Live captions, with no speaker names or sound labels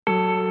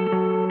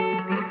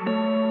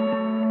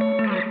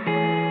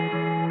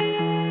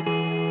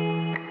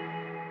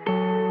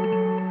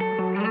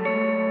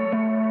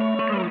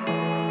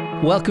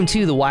Welcome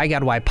to the Why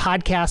God Why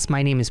podcast.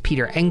 My name is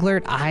Peter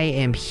Englert. I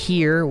am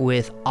here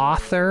with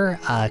author,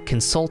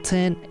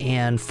 consultant,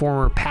 and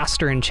former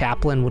pastor and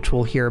chaplain, which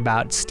we'll hear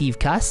about, Steve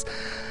Cuss.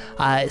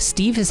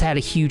 Steve has had a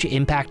huge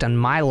impact on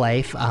my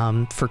life.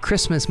 For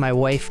Christmas, my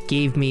wife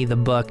gave me the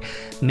book,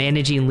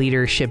 Managing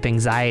Leadership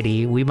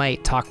Anxiety. We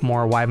might talk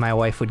more why my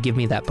wife would give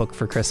me that book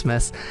for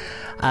Christmas.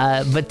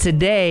 But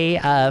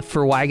today,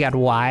 for Why God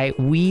Why,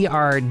 we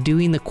are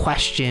doing the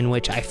question,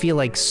 which I feel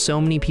like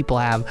so many people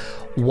have: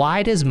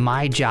 why does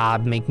my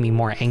job make me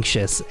more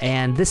anxious?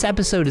 And this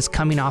episode is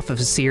coming off of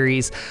a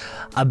series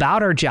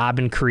about our job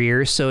and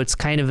career, so it's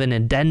kind of an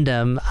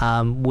addendum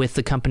with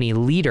the company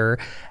Leader,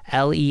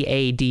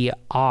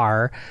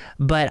 Leadr.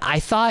 But I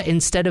thought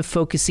instead of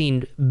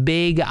focusing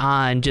big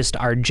on just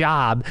our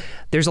job,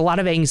 there's a lot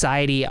of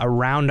anxiety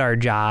around our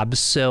jobs.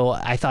 So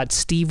I thought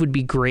Steve would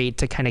be great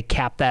to kind of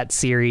cap that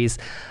series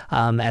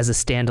as a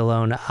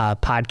standalone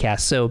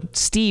podcast. So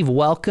Steve,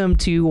 welcome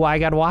to Why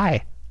God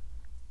Why.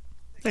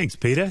 Thanks,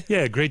 Peter.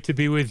 Yeah, great to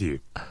be with you.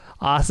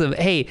 Awesome.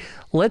 Hey,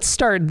 let's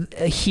start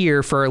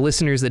here for our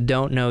listeners that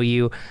don't know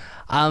you.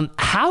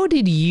 How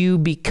did you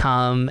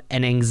become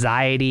an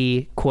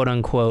anxiety, quote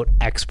unquote,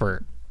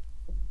 expert?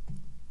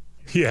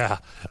 Yeah.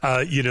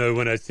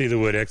 When I see the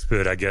word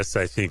expert, I guess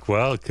I think,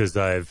 well, because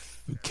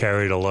I've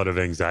carried a lot of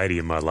anxiety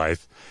in my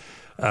life.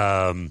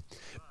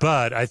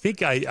 But I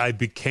think I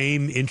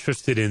became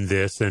interested in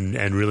this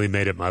and really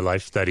made it my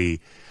life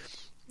study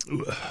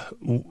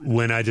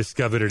when I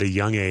discovered at a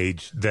young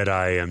age that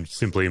I am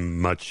simply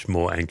much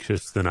more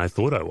anxious than I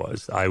thought I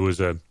was. I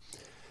was a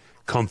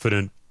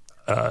confident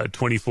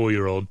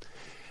 24-year-old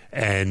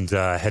and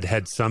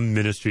had some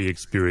ministry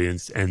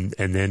experience and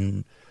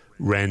then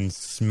ran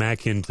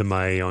smack into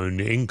my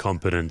own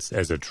incompetence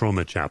as a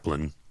trauma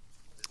chaplain.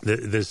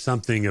 There's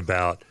something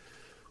about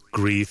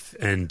grief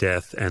and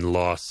death and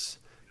loss,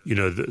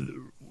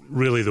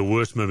 really the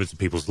worst moments of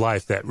people's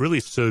life that really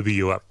sober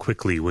you up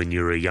quickly when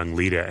you're a young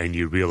leader and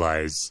you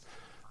realize,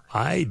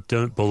 I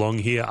don't belong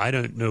here. I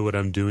don't know what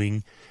I'm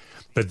doing.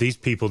 But these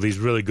people, these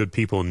really good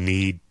people,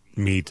 need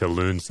me to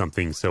learn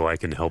something so I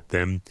can help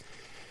them.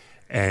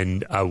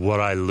 And what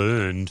I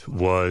learned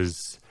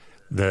was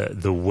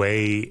the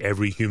way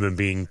every human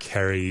being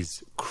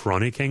carries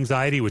chronic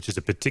anxiety, which is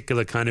a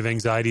particular kind of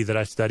anxiety that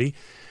I study,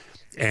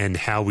 and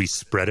how we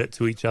spread it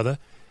to each other.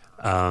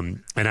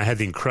 And I had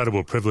the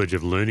incredible privilege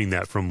of learning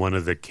that from one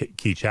of the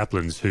key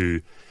chaplains who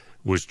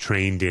was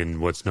trained in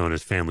what's known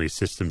as family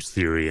systems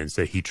theory. And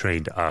so he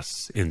trained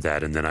us in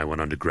that. And then I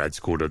went on to grad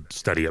school to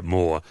study it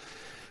more.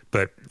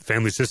 But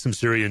family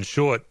systems theory, in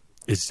short,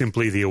 is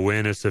simply the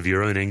awareness of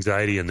your own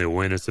anxiety and the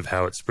awareness of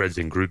how it spreads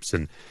in groups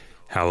and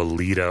how a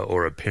leader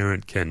or a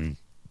parent can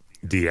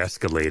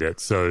de-escalate it.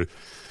 So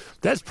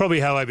that's probably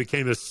how I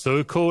became a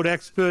so-called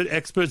expert.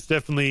 Experts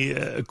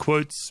definitely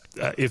quotes.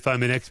 If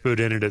I'm an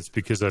expert in it, it's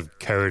because I've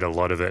carried a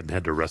lot of it and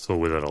had to wrestle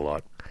with it a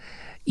lot.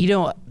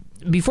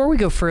 Before we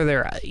go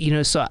further,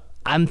 so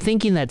I'm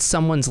thinking that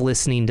someone's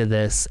listening to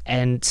this,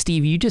 and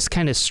Steve, you just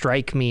kind of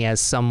strike me as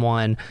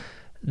someone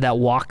that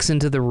walks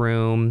into the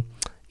room,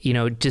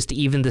 just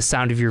even the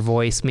sound of your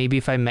voice. Maybe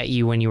if I met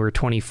you when you were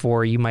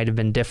 24, you might have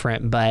been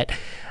different, but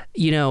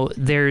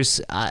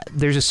there's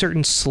a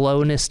certain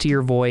slowness to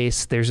your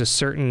voice. There's a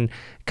certain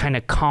kind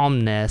of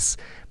calmness.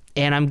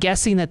 And I'm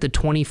guessing that the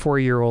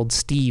 24-year-old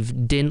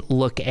Steve didn't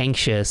look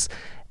anxious.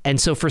 And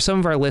so for some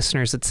of our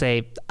listeners that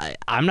say,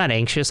 I'm not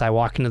anxious, I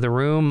walk into the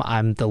room,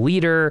 I'm the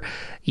leader,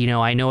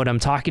 I know what I'm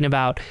talking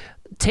about.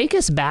 Take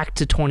us back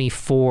to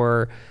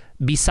 24,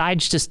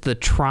 besides just the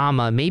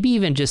trauma, maybe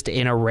even just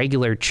in a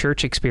regular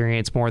church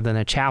experience more than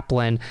a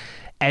chaplain.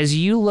 As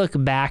you look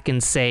back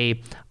and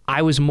say,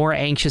 I was more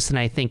anxious than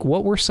I think,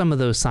 what were some of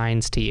those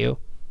signs to you?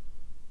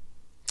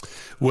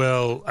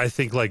 Well, I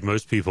think like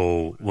most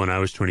people, when I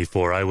was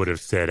 24, I would have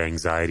said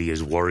anxiety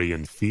is worry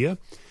and fear.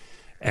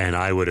 And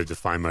I would have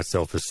defined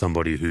myself as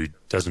somebody who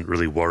doesn't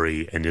really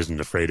worry and isn't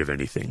afraid of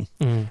anything.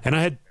 And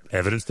I had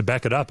evidence to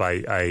back it up.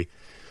 I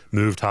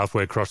moved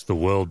halfway across the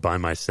world by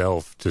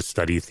myself to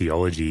study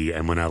theology.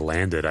 And when I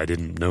landed, I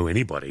didn't know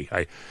anybody.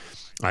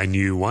 I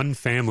knew one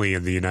family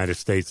in the United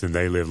States and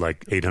they lived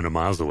like 800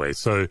 miles away.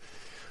 So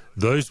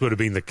those would have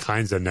been the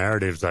kinds of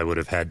narratives I would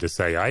have had to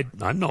say,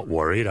 I'm not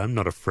worried, I'm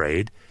not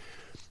afraid.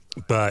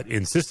 But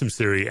in systems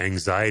theory,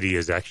 anxiety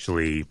is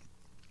actually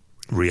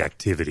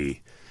reactivity.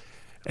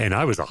 And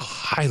I was a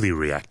highly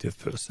reactive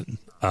person.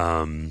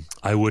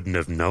 I wouldn't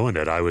have known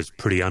it. I was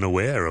pretty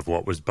unaware of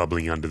what was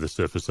bubbling under the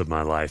surface of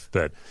my life.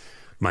 But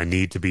my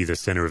need to be the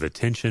center of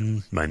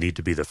attention, my need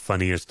to be the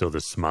funniest or the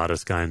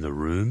smartest guy in the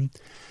room,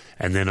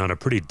 and then on a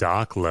pretty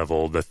dark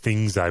level, the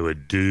things I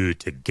would do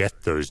to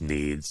get those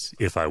needs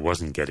if I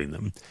wasn't getting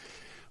them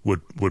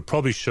would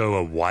probably show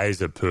a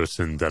wiser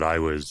person that I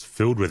was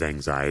filled with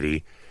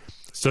anxiety.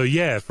 So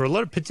yeah, for a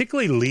lot of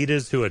particularly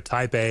leaders who are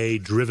type A,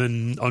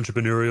 driven,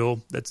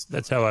 entrepreneurial,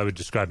 that's how I would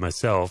describe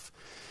myself.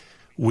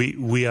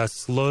 We are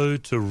slow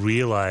to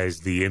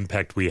realize the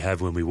impact we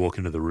have when we walk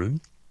into the room.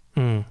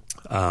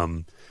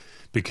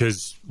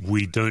 Because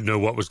we don't know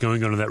what was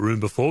going on in that room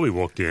before we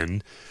walked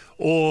in.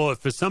 Or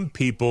for some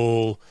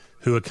people,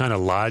 who are kind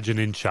of large and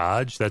in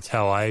charge. That's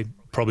how I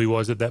probably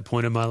was at that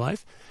point in my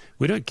life.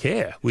 We don't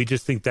care. We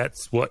just think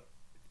that's what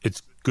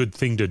it's good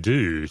thing to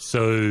do.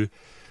 So,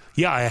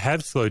 yeah, I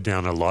have slowed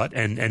down a lot,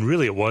 and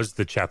really it was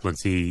the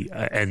chaplaincy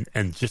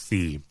and just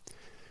the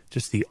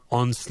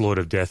onslaught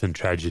of death and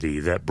tragedy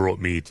that brought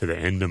me to the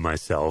end of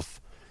myself.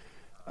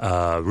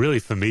 Really,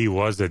 for me,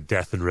 was a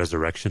death and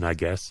resurrection, I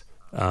guess.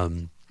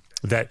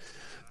 That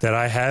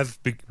I have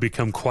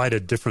become quite a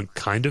different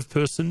kind of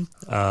person.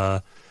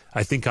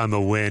 I think I'm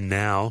aware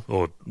now,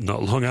 or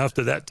not long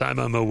after that time,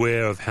 I'm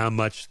aware of how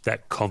much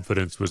that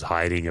confidence was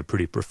hiding a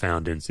pretty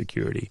profound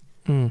insecurity.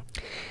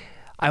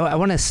 I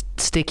want to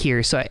stick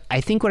here. So I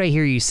think what I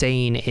hear you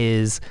saying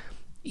is,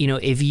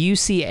 if you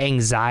see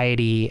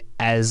anxiety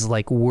as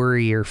like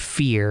worry or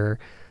fear,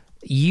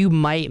 you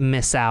might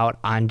miss out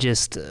on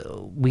just,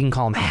 we can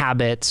call them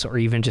habits or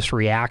even just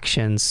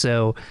reactions.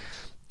 So,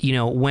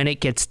 when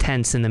it gets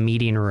tense in the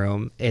meeting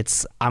room,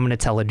 it's, I'm going to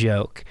tell a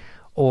joke.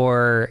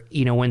 Or,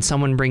 when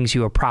someone brings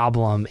you a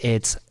problem,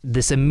 it's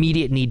this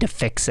immediate need to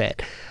fix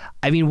it.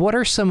 I mean, what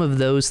are some of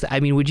those?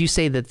 Would you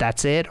say that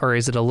that's it, or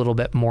is it a little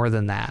bit more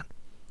than that?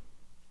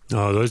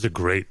 Oh, those are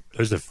great.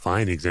 Those are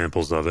fine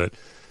examples of it.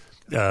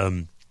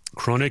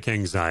 Chronic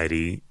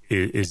anxiety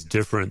is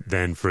different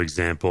than, for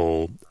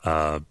example,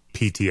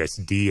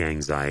 PTSD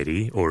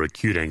anxiety or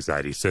acute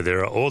anxiety. So there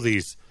are all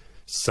these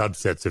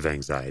subsets of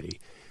anxiety.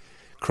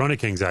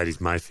 Chronic anxiety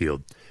is my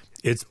field.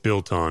 It's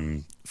built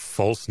on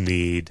false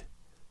need,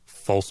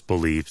 false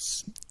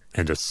beliefs,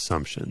 and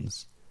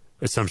assumptions.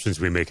 Assumptions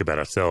we make about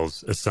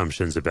ourselves,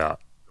 assumptions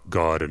about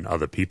God and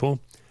other people.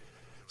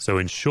 So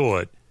in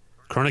short,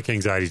 chronic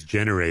anxiety is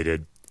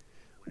generated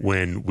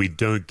when we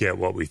don't get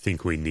what we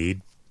think we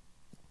need.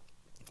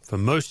 For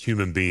most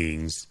human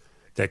beings,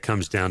 that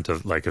comes down to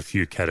like a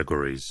few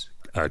categories: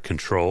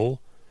 control,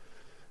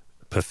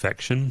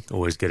 perfection,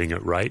 always getting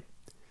it right,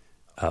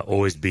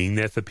 always being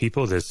there for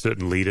people. There's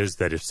certain leaders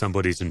that if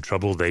somebody's in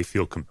trouble, they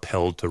feel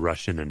compelled to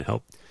rush in and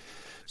help.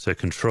 So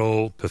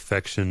control,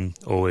 perfection,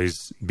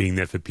 always being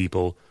there for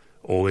people,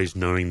 always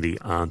knowing the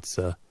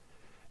answer,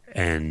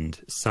 and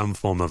some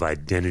form of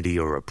identity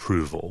or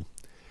approval.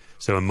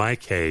 So in my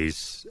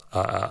case,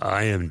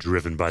 I am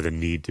driven by the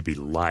need to be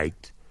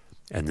liked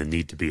and the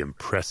need to be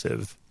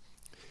impressive.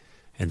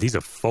 And these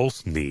are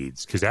false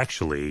needs, because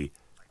actually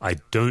I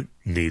don't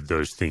need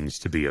those things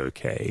to be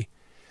okay.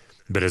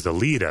 But as a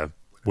leader,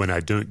 when I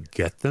don't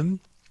get them,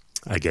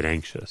 I get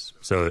anxious.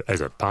 So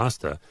as a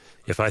pastor,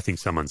 if I think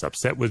someone's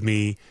upset with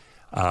me,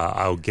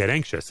 I'll get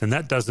anxious. And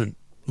that doesn't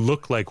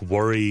look like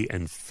worry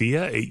and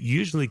fear. It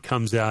usually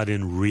comes out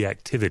in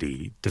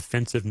reactivity,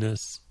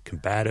 defensiveness,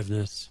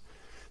 combativeness,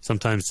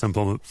 sometimes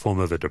some form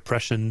of a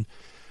depression.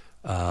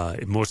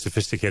 More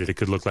sophisticated, it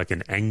could look like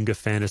an anger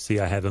fantasy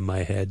I have in my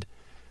head.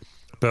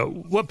 But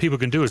what people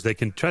can do is they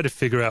can try to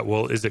figure out,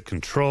 well, is it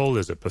control?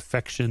 Is it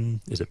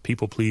perfection? Is it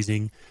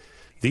people-pleasing?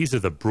 These are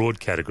the broad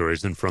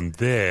categories. And from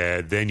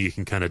there, then you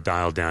can kind of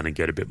dial down and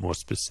get a bit more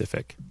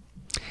specific.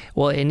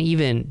 Well, and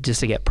even just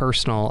to get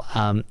personal,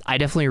 I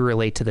definitely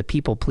relate to the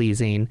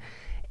people-pleasing.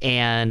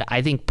 And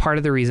I think part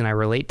of the reason I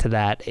relate to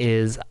that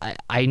is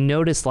I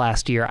noticed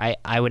last year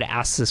I would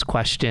ask this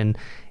question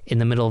in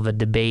the middle of a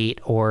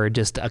debate or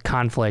just a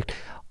conflict: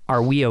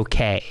 are we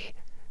okay?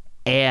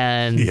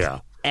 And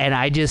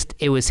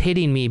it was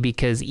hitting me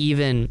because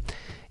even,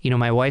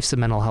 my wife's a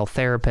mental health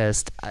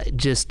therapist.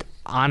 Just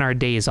on our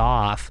days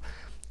off,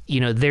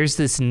 there's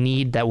this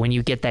need that when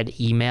you get that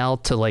email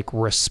to like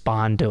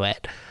respond to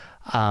it.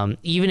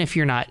 Even if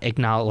you're not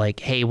acknowledged, like,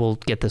 hey, we'll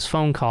get this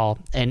phone call.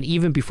 And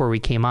even before we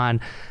came on,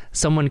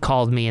 someone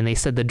called me and they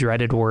said the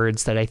dreaded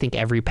words that I think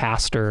every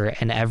pastor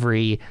and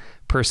every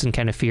person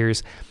kind of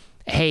fears.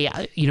 Hey,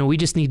 we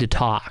just need to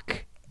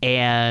talk.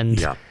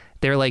 And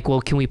they're like,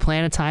 well, can we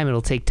plan a time?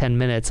 It'll take 10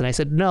 minutes. And I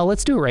said, no,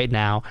 let's do it right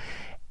now.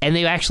 And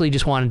they actually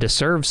just wanted to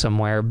serve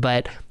somewhere,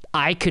 but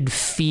I could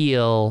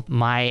feel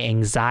my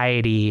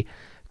anxiety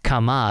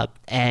come up.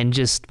 And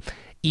just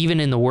even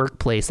in the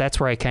workplace, that's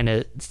where I kind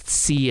of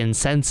see and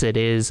sense it,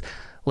 is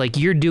like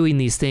you're doing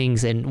these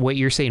things, and what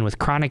you're saying with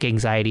chronic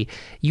anxiety,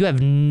 you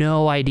have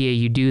no idea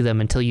you do them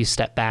until you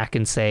step back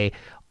and say,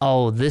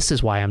 oh, this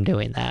is why I'm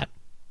doing that.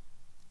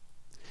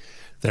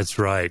 That's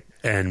right.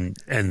 And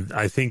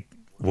I think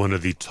one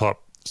of the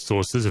top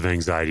sources of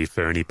anxiety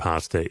for any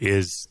pastor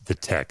is the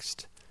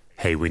text,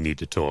 hey, we need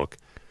to talk.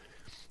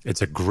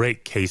 It's a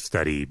great case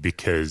study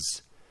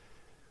because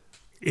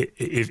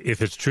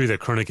if it's true that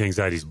chronic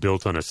anxiety is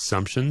built on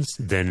assumptions,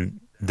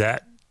 then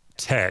that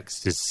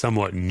text is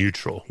somewhat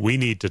neutral. We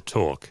need to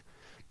talk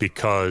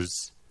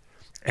because,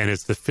 and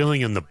it's the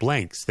filling in the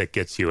blanks that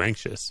gets you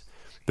anxious.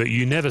 But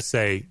you never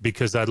say,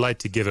 because I'd like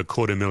to give a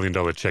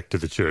 $250,000 check to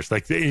the church.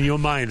 Like in your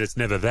mind, it's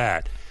never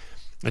that.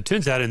 It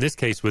turns out in this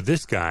case with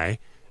this guy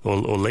or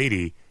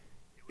lady,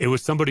 it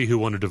was somebody who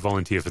wanted to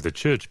volunteer for the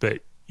church,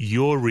 but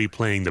you're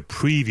replaying the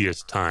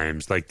previous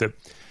times. Like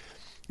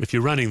if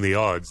you're running the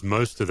odds,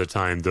 most of the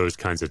time those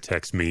kinds of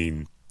texts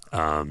mean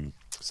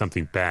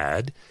something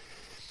bad.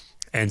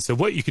 And so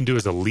what you can do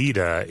as a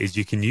leader is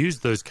you can use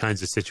those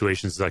kinds of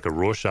situations like a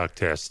Rorschach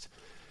test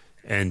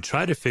and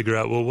try to figure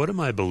out, well, what am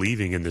I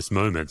believing in this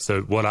moment?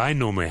 So what I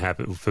normally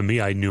happen for me,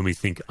 I normally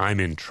think I'm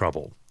in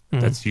trouble.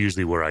 That's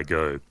usually where I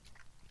go.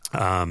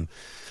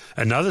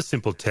 Another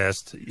simple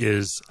test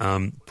is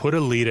put a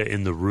leader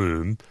in the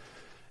room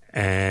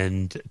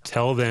and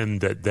tell them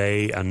that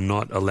they are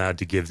not allowed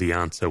to give the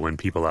answer when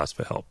people ask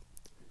for help,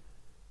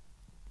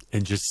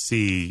 and just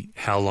see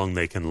how long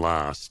they can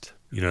last.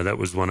 You know, that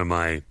was one of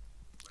my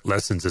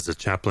lessons as a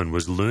chaplain,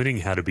 was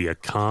learning how to be a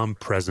calm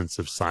presence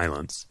of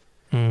silence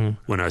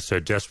when I so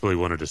desperately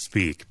wanted to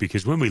speak.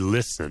 Because when we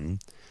listen,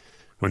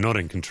 we're not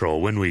in control.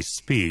 When we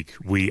speak,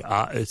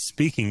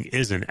 speaking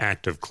is an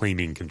act of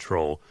claiming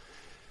control.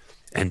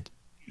 And,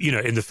 you know,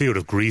 in the field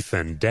of grief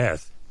and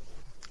death,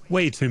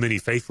 way too many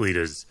faith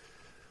leaders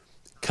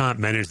can't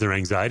manage their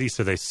anxiety,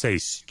 so they say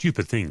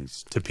stupid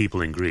things to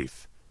people in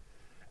grief.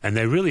 And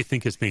they really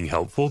think it's being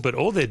helpful, but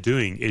all they're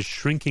doing is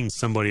shrinking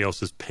somebody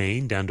else's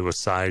pain down to a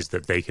size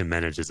that they can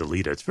manage as a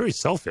leader. It's very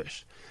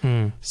selfish.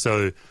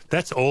 So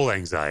that's all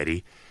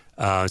anxiety.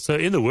 So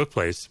in the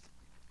workplace,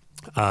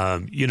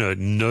 you know,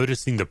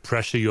 noticing the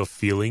pressure you're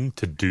feeling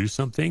to do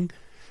something,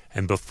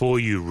 and before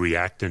you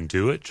react and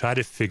do it, try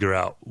to figure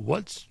out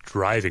what's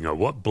driving or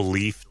what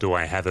belief do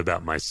I have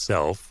about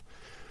myself.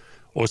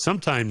 Or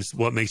sometimes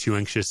what makes you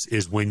anxious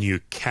is when you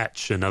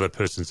catch another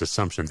person's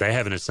assumption. They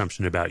have an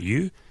assumption about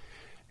you,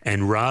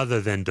 and rather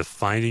than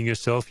defining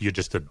yourself, you're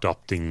just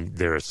adopting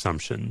their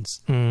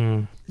assumptions.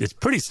 It's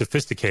pretty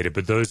sophisticated,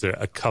 but those are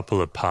a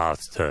couple of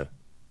paths to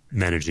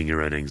managing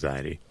your own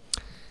anxiety.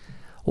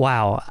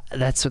 Wow,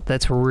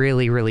 that's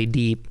really, really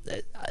deep.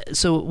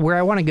 So where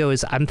I want to go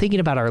is, I'm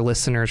thinking about our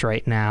listeners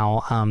right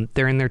now.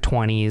 They're in their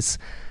 20s.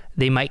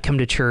 They might come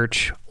to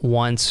church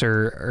once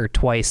or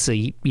twice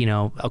a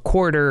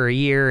quarter or a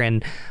year,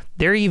 and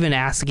they're even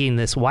asking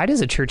this: why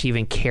does a church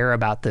even care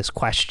about this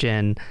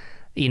question?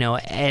 You know,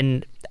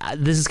 and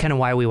this is kind of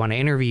why we want to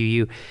interview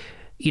you.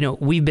 You know,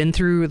 we've been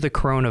through the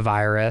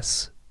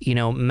coronavirus. You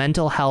know,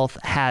 mental health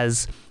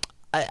has,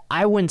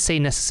 I wouldn't say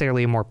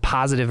necessarily a more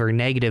positive or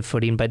negative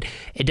footing, but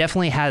it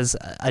definitely has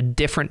a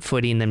different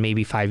footing than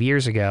maybe 5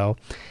 years ago.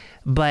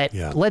 But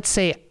let's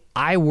say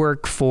I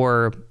work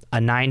for a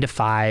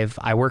 9-to-5,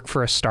 I work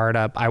for a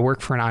startup, I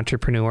work for an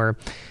entrepreneur.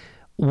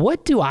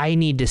 What do I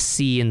need to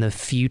see in the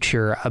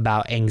future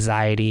about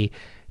anxiety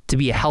to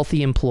be a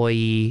healthy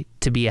employee,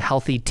 to be a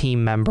healthy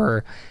team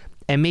member?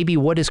 And maybe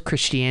what does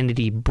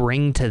Christianity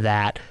bring to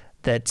that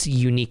that's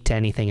unique to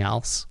anything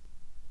else?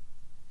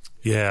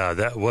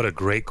 Yeah, what a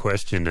great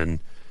question. And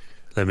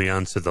let me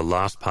answer the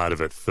last part of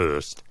it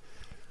first.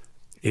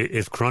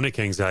 If chronic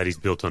anxiety is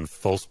built on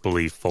false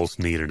belief, false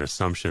need, and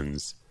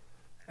assumptions,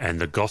 and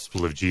the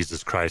gospel of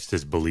Jesus Christ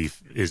is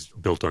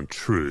built on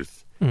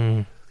truth,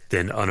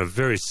 then on a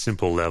very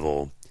simple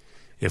level,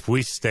 if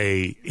we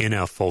stay in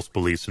our false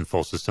beliefs and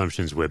false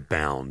assumptions, we're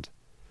bound.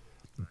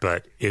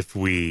 But if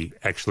we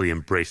actually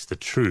embrace the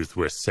truth,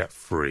 we're set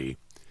free.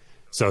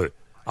 So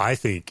I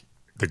think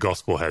the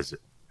gospel has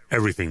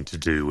everything to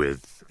do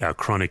with our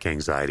chronic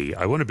anxiety.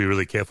 I want to be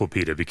really careful,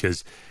 Peter,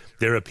 because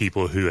there are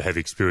people who have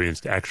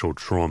experienced actual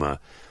trauma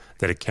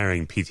that are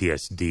carrying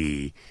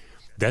PTSD.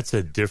 That's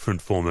a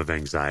different form of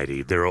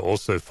anxiety. There are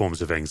also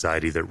forms of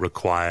anxiety that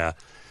require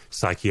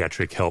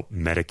psychiatric help,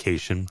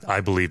 medication.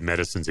 I believe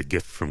medicine's a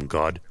gift from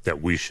God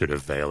that we should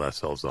avail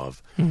ourselves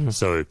of.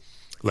 So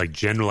like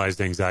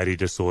generalized anxiety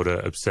disorder,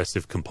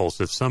 obsessive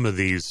compulsive, some of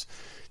these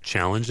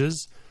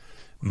challenges,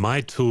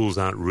 my tools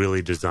aren't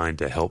really designed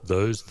to help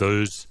those.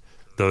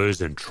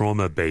 Those and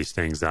trauma-based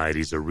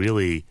anxieties are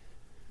really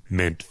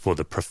meant for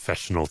the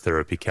professional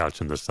therapy couch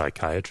and the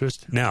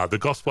psychiatrist. Now, the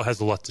gospel has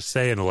a lot to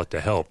say and a lot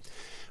to help,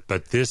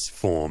 but this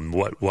form,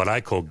 what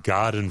I call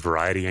garden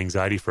variety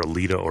anxiety for a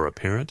leader or a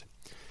parent,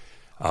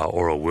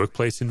 or a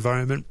workplace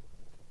environment,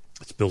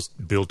 it's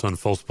built on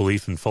false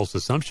belief and false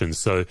assumptions.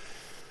 So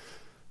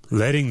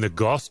letting the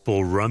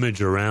gospel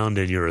rummage around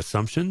in your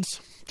assumptions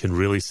can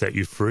really set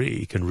you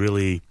free, can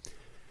really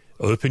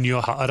open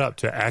your heart up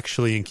to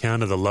actually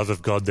encounter the love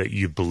of God that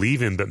you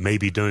believe in but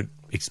maybe don't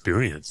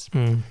experience.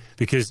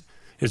 Because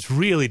it's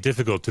really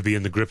difficult to be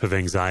in the grip of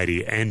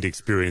anxiety and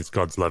experience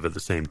God's love at the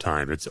same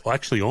time. It's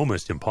actually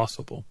almost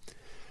impossible.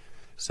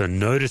 So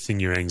noticing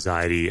your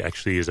anxiety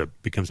actually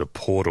becomes a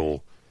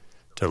portal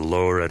to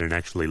lower it and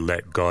actually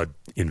let God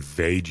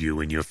invade you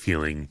when you're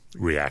feeling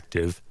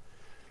reactive.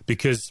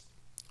 Because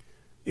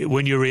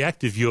when you're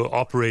reactive, you're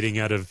operating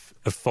out of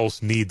a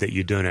false need that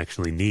you don't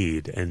actually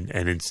need. And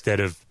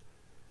instead of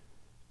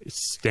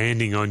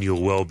standing on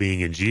your well-being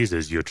in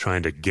Jesus, you're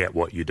trying to get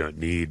what you don't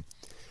need.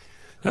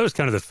 That was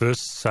kind of the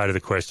first side of the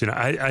question.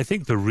 I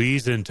think the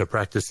reason to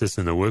practice this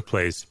in the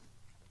workplace,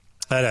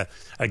 I had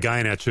a guy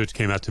in our church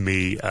came out to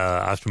me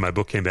after my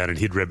book came out, and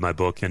he'd read my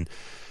book,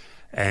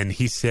 and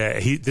he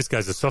said, this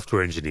guy's a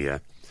software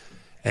engineer,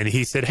 and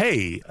he said,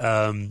 hey,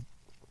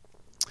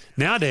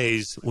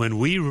 nowadays when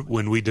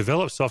we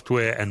develop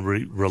software and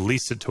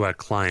release it to our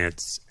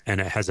clients and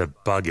it has a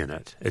bug in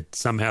it,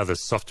 somehow the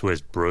software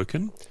is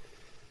broken.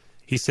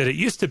 He said it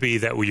used to be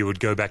that you would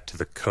go back to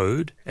the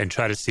code and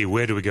try to see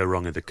where do we go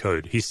wrong in the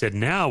code. He said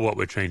now what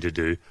we're trying to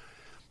do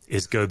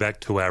is go back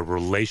to our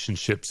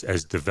relationships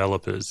as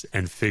developers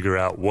and figure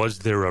out, was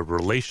there a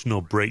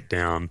relational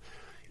breakdown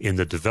in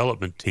the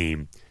development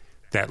team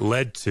that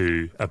led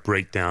to a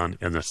breakdown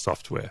in the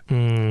software?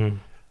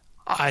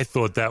 I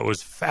thought that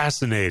was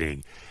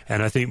fascinating.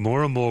 And I think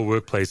more and more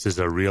workplaces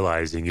are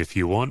realizing, if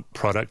you want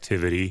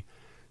productivity,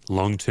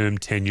 long-term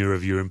tenure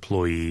of your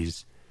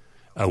employees,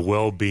 a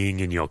well-being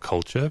in your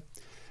culture,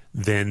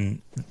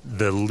 then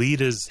the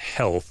leader's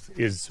health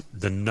is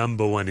the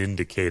number one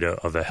indicator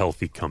of a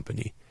healthy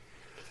company.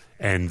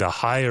 And the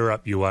higher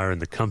up you are in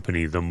the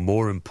company, the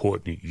more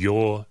important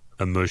your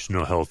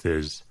emotional health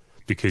is,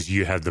 because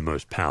you have the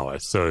most power.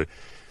 So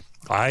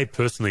I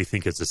personally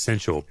think it's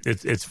essential.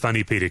 It's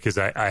funny, Peter, because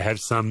I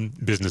have some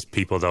business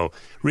people, they'll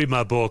read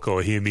my book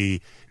or hear me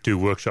do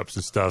workshops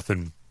and stuff,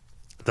 and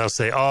they'll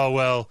say, oh,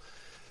 well,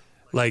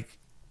 like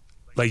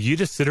you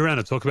just sit around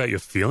and talk about your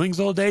feelings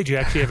all day? Do you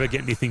actually ever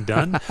get anything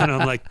done? And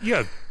I'm like, you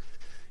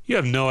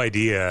have no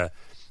idea.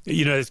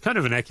 You know, it's kind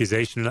of an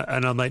accusation.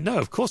 And I'm like, no,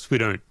 of course we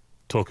don't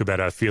talk about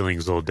our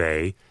feelings all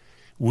day.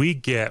 We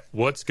get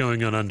what's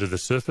going on under the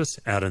surface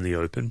out in the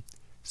open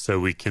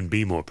so we can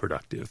be more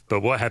productive.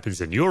 But what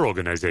happens in your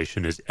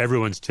organization is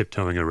everyone's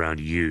tiptoeing around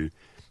you.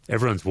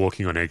 Everyone's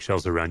walking on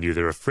eggshells around you.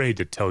 They're afraid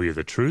to tell you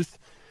the truth,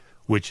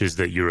 which is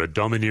that you're a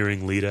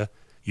domineering leader,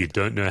 you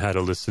don't know how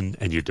to listen,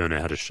 and you don't know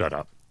how to shut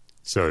up.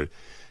 So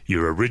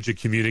you're a rigid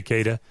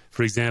communicator,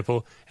 for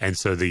example, and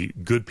so the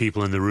good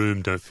people in the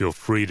room don't feel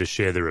free to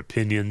share their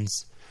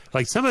opinions.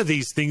 Like some of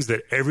these things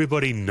that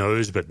everybody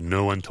knows but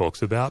no one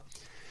talks about.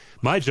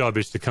 My job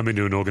is to come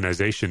into an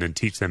organization and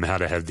teach them how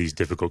to have these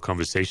difficult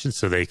conversations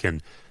so they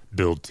can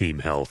build team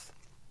health.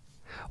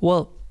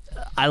 Well,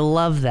 I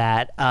love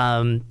that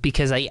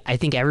because I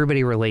think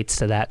everybody relates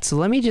to that. So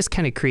let me just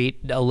kind of create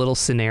a little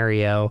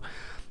scenario.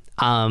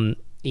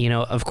 You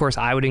know, of course,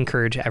 I would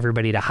encourage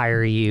everybody to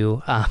hire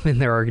you in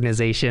their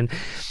organization,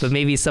 but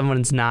maybe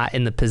someone's not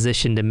in the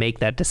position to make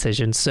that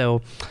decision.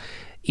 So,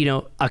 you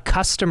know, a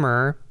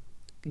customer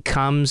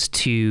comes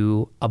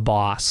to a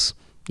boss,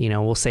 you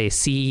know, we'll say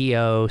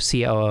CEO,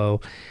 COO,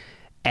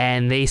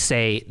 and they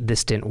say,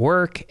 this didn't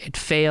work, it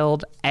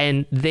failed,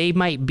 and they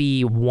might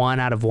be 1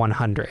 out of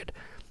 100.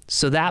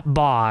 So that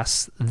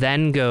boss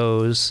then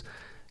goes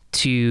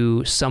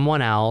to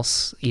someone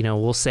else, you know,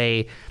 we'll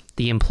say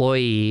the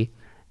employee,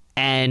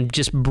 and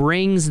just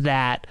brings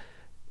that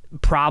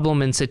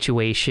problem and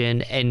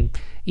situation. And,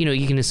 you know,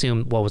 you can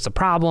assume, what was the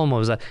problem? What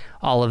was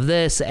all of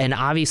this? And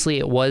obviously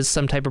it was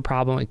some type of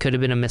problem. It could have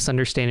been a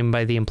misunderstanding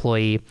by the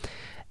employee.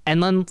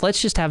 And then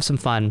let's just have some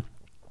fun.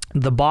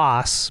 The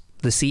boss,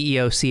 the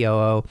CEO,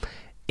 COO,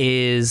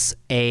 is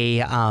a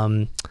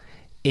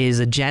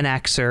Gen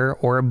Xer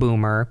or a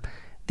boomer.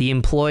 The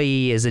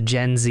employee is a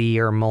Gen Z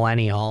or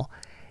millennial.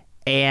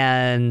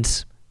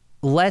 And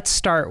let's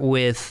start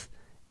with,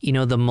 you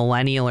know, the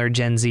millennial or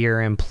Gen Z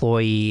or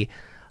employee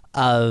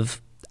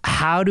of,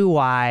 how do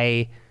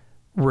I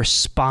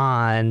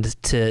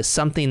respond to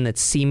something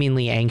that's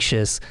seemingly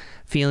anxious,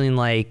 feeling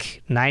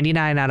like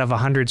 99 out of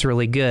 100 is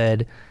really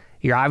good.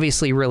 You're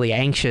obviously really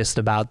anxious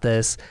about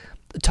this.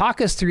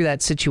 Talk us through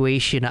that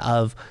situation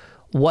of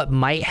what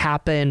might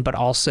happen, but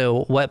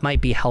also what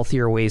might be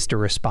healthier ways to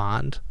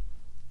respond.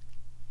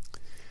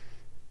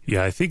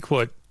 Yeah, I think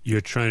what you're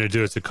trying to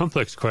do, it's a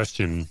complex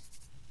question,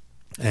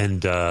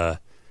 and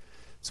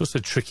it's also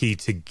tricky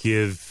to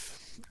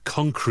give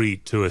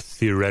concrete to a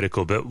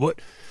theoretical. But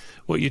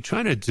what you're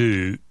trying to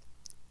do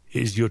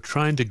is you're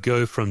trying to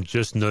go from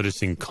just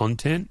noticing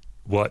content,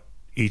 what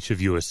each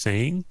of you are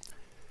saying,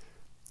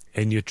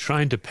 and you're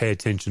trying to pay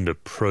attention to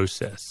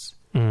process,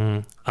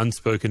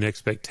 unspoken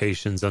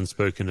expectations,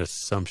 unspoken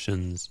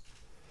assumptions.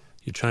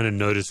 You're trying to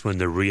notice when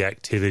the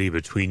reactivity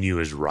between you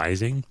is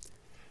rising.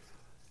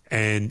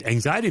 And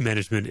anxiety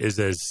management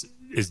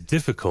is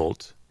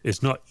difficult.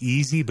 It's not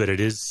easy, but it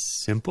is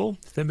simple,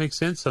 if that makes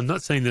sense. I'm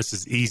not saying this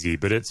is easy,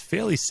 but it's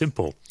fairly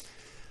simple.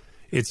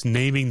 It's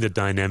naming the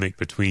dynamic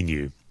between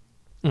you.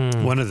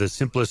 One of the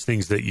simplest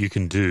things that you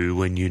can do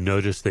when you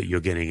notice that you're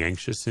getting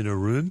anxious in a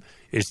room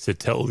is to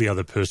tell the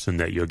other person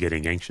that you're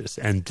getting anxious.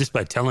 And just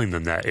by telling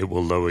them that, it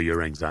will lower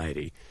your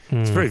anxiety.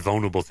 It's a very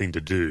vulnerable thing to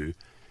do.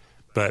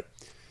 But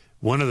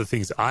one of the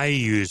things I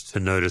use to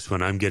notice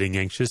when I'm getting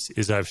anxious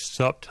is I've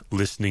stopped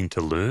listening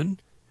to learn,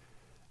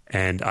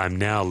 and I'm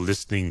now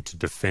listening to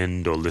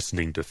defend or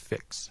listening to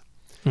fix.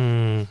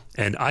 And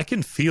I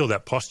can feel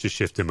that posture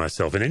shift in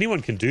myself. And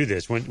anyone can do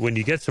this. When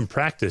you get some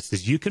practice,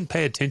 is you can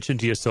pay attention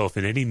to yourself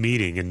in any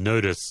meeting and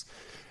notice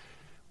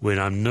when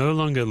I'm no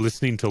longer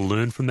listening to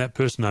learn from that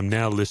person, I'm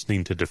now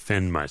listening to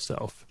defend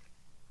myself.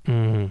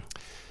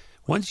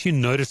 Once you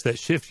notice that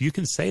shift, you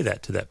can say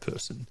that to that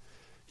person.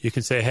 You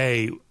can say,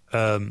 hey,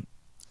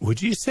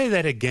 would you say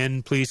that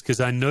again, please?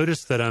 Because I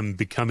noticed that I'm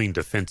becoming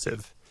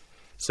defensive.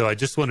 So I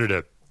just wanted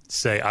to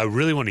say, I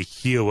really want to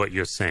hear what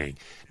you're saying.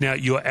 Now,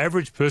 your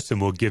average person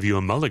will give you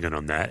a mulligan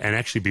on that and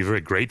actually be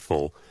very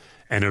grateful,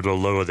 and it'll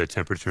lower the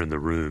temperature in the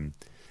room.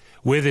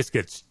 Where this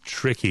gets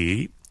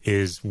tricky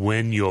is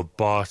when your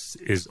boss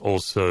is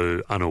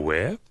also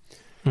unaware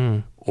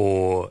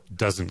or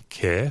doesn't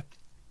care,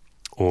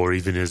 or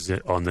even is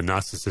on the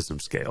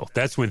narcissism scale.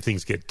 That's when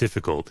things get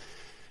difficult,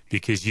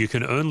 because you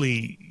can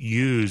only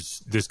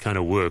use this kind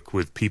of work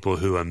with people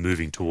who are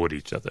moving toward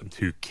each other,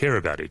 who care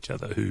about each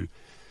other, who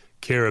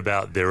care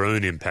about their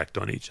own impact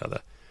on each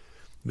other.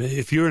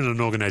 If you're in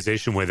an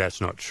organization where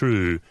that's not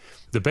true,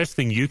 the best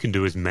thing you can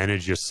do is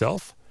manage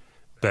yourself,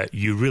 but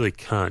you really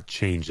can't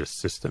change a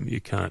system.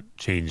 You can't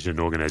change an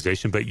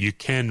organization, but you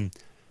can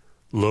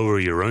lower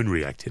your own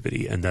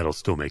reactivity, and that'll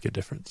still make a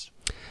difference.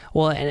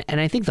 Well,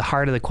 and I think the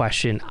heart of the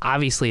question,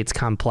 obviously it's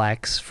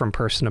complex from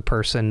person to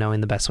person,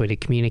 knowing the best way to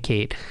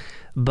communicate.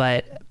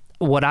 But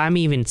what I'm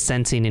even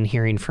sensing and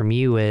hearing from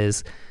you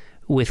is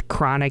with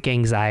chronic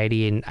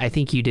anxiety, and I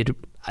think you did,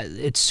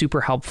 it's super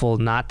helpful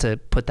not to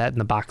put that in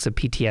the box of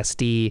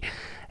PTSD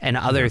and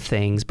other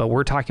things, but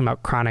we're talking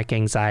about chronic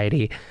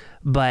anxiety.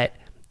 But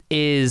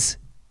is,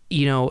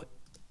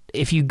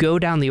 if you go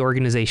down the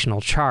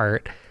organizational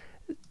chart,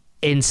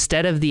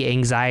 instead of the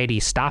anxiety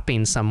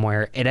stopping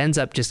somewhere, it ends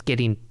up just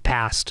getting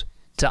passed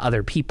to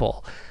other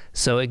people.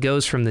 So it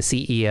goes from the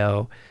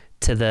CEO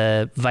to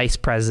the vice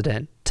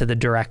president, to the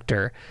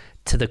director,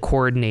 to the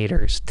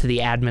coordinators, to the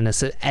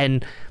admin.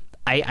 And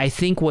I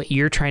think what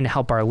you're trying to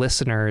help our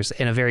listeners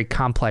in a very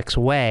complex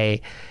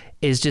way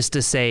is just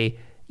to say,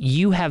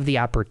 you have the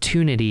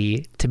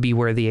opportunity to be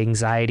where the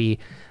anxiety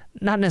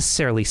not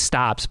necessarily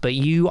stops, but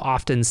you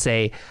often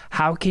say,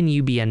 how can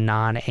you be a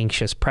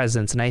non-anxious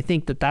presence? And I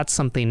think that that's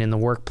something in the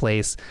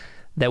workplace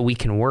that we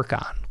can work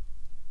on.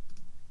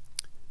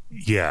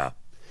 Yeah,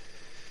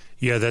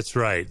 that's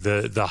right.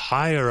 The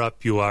higher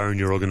up you are in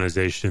your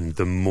organization,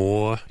 the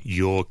more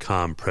your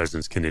calm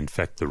presence can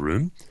infect the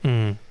room.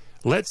 Mm.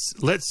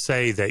 Let's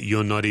say that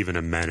you're not even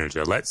a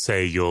manager. Let's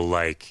say you're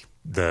like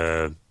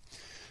the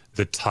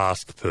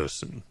task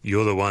person.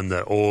 You're the one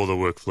that all the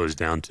work flows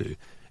down to.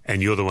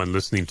 And you're the one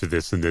listening to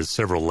this, and there's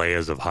several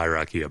layers of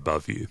hierarchy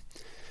above you.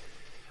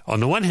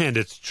 On the one hand,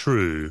 it's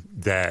true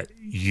that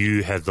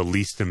you have the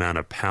least amount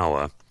of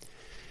power.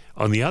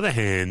 On the other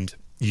hand,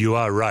 you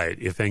are right.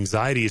 If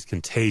anxiety is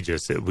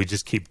contagious, we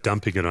just keep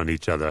dumping it on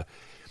each other.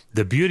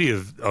 The beauty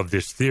of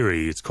this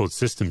theory, it's called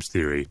systems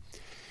theory,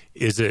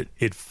 is that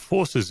it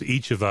forces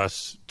each of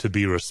us to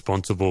be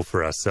responsible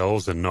for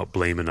ourselves and not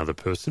blame another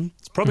person.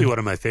 It's probably one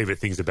of my favorite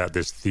things about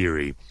this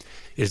theory,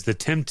 is the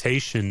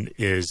temptation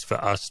is for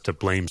us to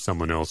blame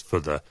someone else for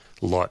the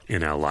lot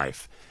in our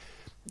life.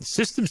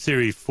 Systems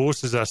theory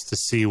forces us to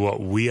see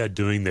what we are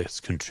doing that's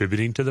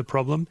contributing to the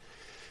problem.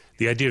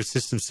 The idea of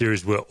systems theory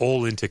is we're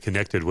all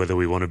interconnected, whether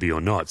we want to be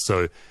or not.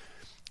 So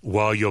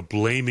while you're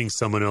blaming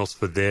someone else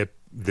for their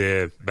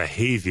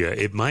behavior,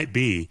 it might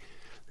be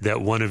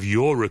that one of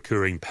your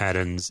recurring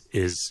patterns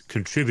is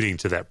contributing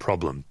to that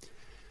problem.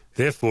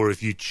 Therefore,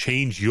 if you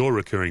change your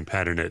recurring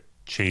pattern, it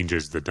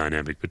changes the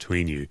dynamic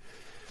between you.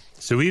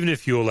 So even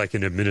if you're like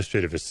an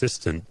administrative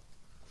assistant,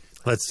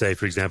 let's say,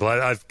 for example,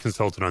 I've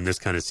consulted on this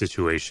kind of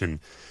situation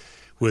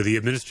where the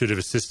administrative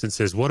assistant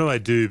says, what do I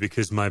do?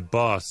 Because my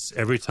boss,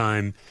 every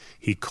time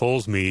he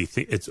calls me,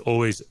 it's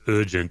always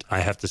urgent. I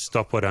have to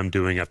stop what I'm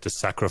doing. I have to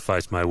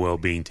sacrifice my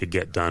well-being to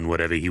get done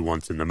whatever he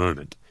wants in the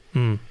moment.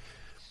 Mm.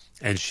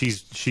 And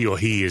she or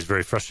he is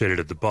very frustrated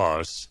at the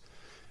boss.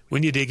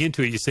 When you dig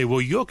into it, you say,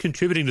 well, you're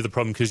contributing to the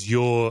problem because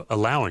you're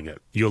allowing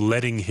it. You're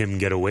letting him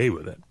get away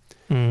with it.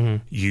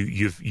 Mm-hmm.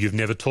 You've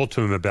never talked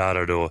to him about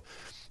it,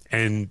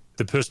 and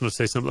the person will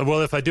say something,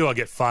 well, if I do, I'll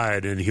get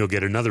fired and he'll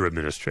get another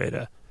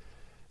administrator.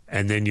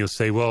 And then you'll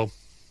say, well,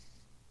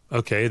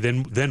 okay,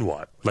 then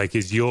what? Like,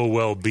 is your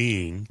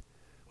well-being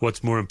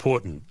what's more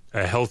important,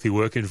 a healthy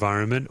work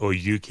environment or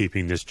you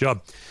keeping this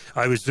job?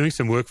 I was doing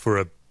some work for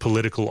a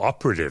political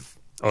operative,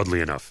 oddly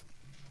enough.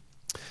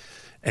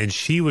 And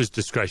she was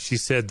described, she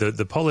said that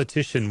the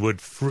politician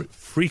would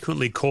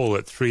frequently call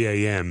at 3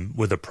 a.m.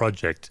 with a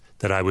project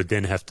that I would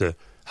then have to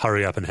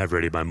hurry up and have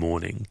ready by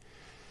morning.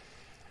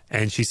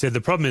 And she said,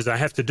 the problem is I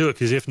have to do it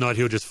because if not,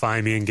 he'll just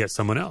fire me and get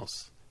someone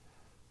else.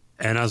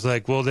 And I was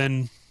like, well,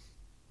 then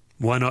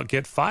why not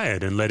get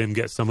fired and let him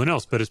get someone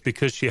else? But it's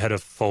because she had a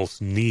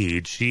false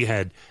need. She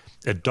had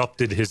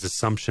adopted his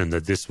assumption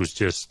that this was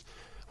just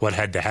what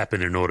had to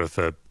happen in order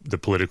for the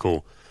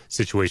political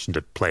situation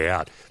to play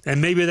out.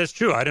 And maybe that's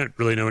true. I don't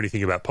really know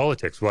anything about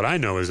politics. What I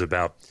know is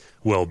about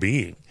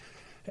well-being.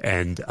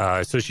 And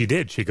so she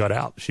did. She got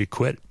out. She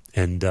quit.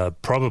 And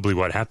probably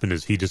what happened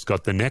is he just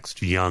got the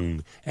next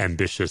young,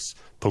 ambitious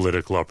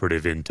political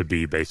operative in to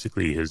be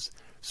basically his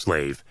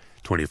slave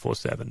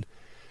 24/7.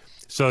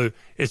 So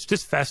it's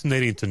just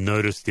fascinating to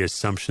notice the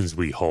assumptions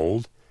we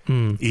hold,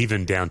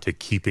 even down to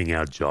keeping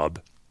our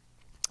job.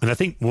 And I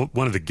think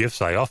one of the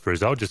gifts I offer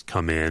is I'll just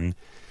come in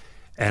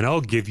and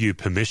I'll give you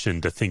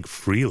permission to think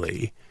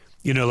freely.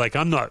 You know, like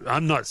I'm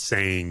not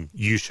saying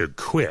you should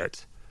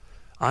quit.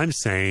 I'm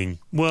saying,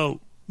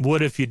 well,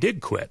 what if you did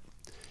quit?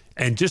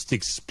 And just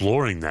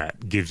exploring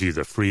that gives you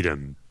the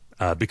freedom.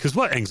 Because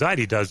what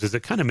anxiety does is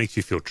it kind of makes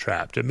you feel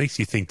trapped. It makes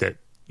you think that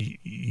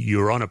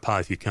you're on a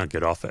path you can't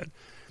get off it.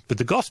 But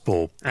the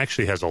gospel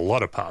actually has a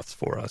lot of paths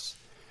for us.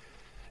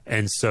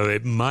 And so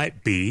it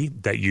might be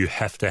that you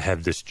have to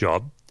have this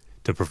job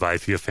to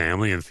provide for your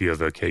family and for your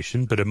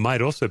vocation, but it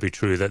might also be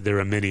true that there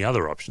are many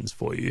other options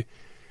for you.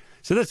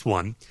 So that's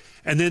one.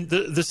 And then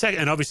the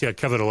second, and obviously I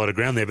covered a lot of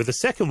ground there, but the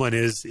second one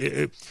is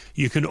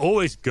you can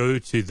always go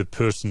to the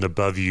person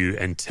above you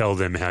and tell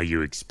them how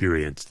you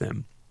experience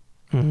them.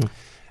 Mm-hmm.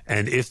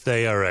 And if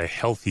they are a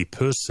healthy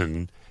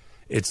person,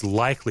 it's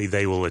likely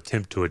they will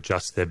attempt to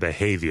adjust their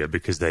behavior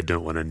because they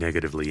don't want to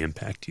negatively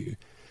impact you.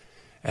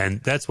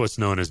 And that's what's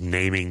known as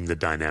naming the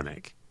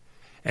dynamic.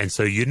 And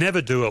so you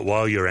never do it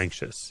while you're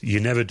anxious. You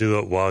never do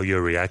it while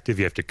you're reactive.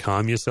 You have to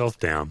calm yourself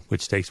down,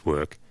 which takes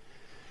work.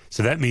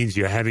 So that means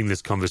you're having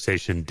this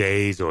conversation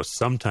days or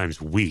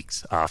sometimes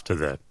weeks after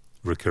the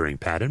recurring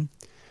pattern.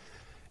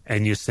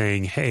 And you're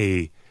saying,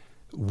 hey,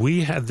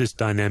 we have this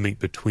dynamic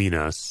between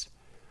us.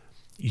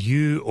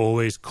 You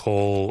always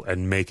call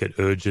and make it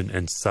urgent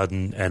and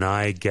sudden, and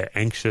I get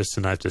anxious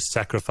and I have to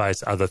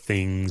sacrifice other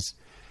things.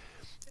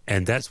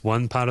 And that's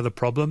one part of the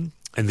problem.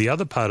 And the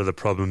other part of the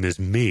problem is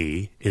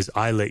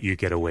I let you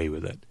get away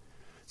with it.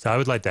 So I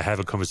would like to have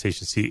a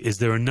conversation, see, is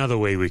there another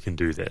way we can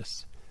do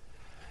this?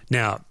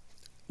 Now,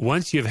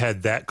 once you've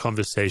had that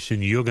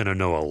conversation, you're going to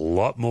know a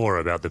lot more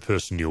about the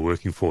person you're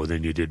working for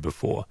than you did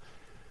before.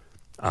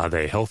 Are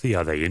they healthy?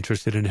 Are they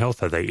interested in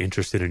health? Are they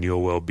interested in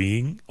your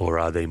well-being? Or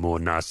are they more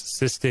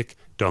narcissistic,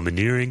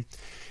 domineering?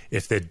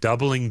 If they're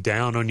doubling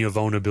down on your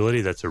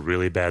vulnerability, that's a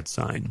really bad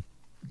sign.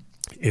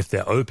 If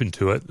they're open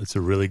to it, that's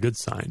a really good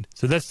sign.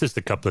 So that's just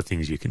a couple of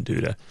things you can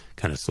do to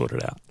kind of sort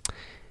it out.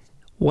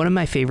 One of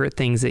my favorite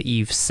things that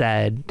you've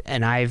said,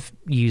 and I've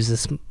used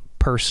this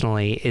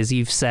personally, is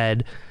you've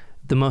said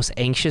the most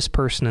anxious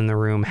person in the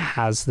room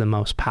has the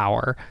most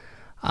power.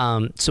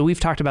 So we've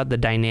talked about the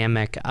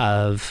dynamic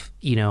of,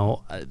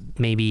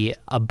 maybe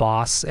a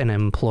boss and an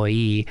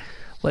employee.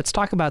 Let's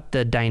talk about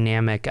the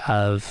dynamic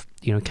of,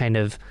 kind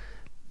of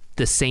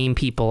the same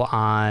people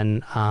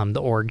on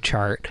the org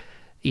chart.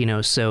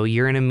 So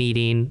you're in a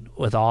meeting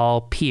with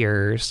all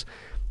peers,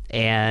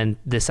 and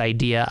this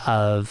idea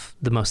of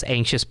the most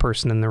anxious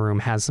person in the room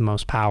has the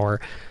most power.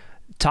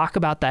 Talk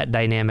about that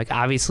dynamic.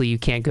 Obviously, you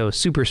can't go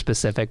super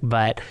specific,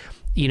 but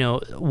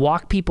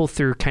walk people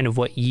through kind of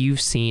what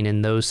you've seen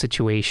in those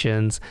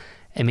situations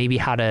and maybe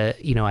how to,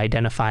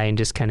 identify and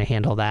just kind of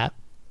handle that.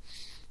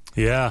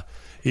 Yeah.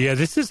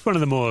 This is one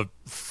of the more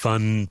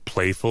fun,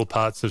 playful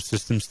parts of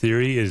systems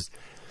theory.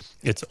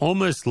 It's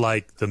almost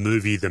like the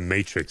movie The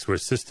Matrix, where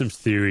systems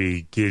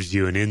theory gives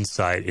you an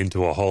insight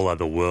into a whole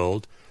other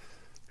world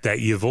that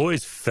you've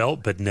always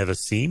felt but never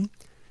seen.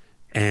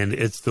 And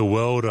it's the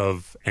world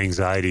of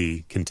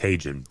anxiety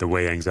contagion, the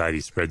way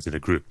anxiety spreads in a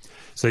group.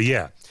 So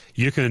yeah,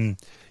 you can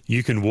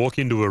walk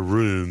into a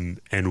room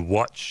and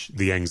watch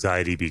the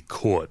anxiety be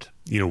caught.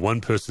 One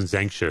person's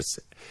anxious.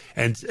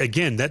 And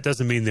again, that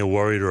doesn't mean they're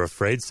worried or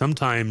afraid.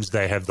 Sometimes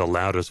they have the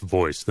loudest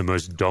voice, the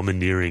most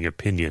domineering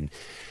opinion.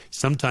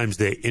 Sometimes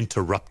they're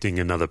interrupting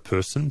another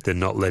person. They're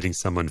not letting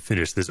someone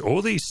finish. There's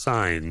all these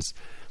signs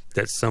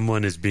that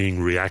someone is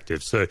being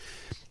reactive. So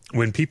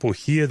when people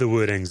hear the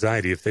word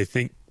anxiety, if they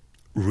think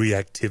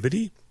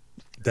reactivity,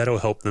 that'll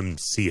help them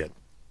see it.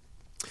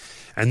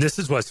 And this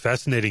is what's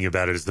fascinating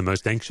about it, is the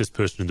most anxious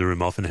person in the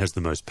room often has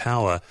the most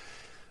power,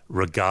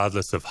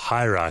 regardless of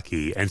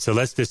hierarchy. And so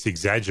let's just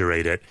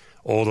exaggerate it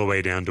all the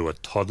way down to a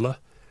toddler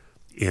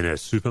in a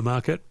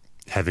supermarket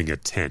having a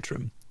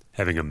tantrum,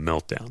 having a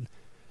meltdown.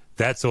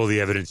 That's all the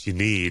evidence you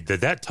need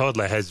that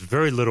toddler has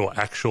very little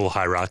actual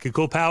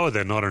hierarchical power.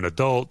 They're not an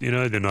adult,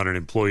 they're not an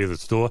employee of the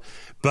store.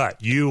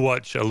 But you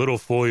watch a little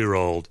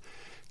 4-year-old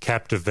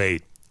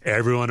captivate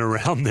everyone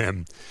around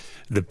them.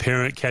 The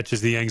parent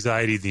catches the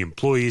anxiety, the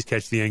employees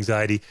catch the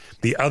anxiety,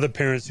 the other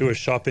parents who are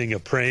shopping are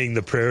praying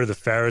the prayer of the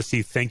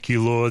Pharisee, thank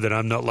you, Lord, that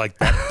I'm not like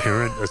that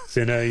parent, a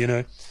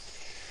sinner,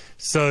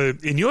 So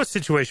in your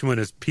situation when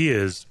it's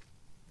peers,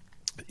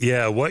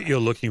 what you're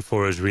looking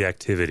for is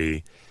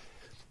reactivity.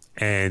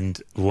 And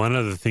one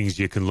of the things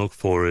you can look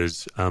for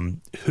is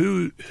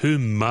who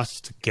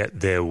must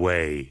get their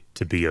way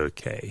to be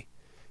okay,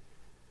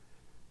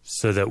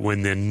 so that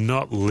when they're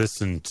not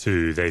listened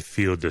to, they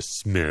feel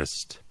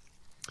dismissed.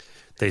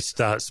 They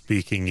start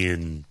speaking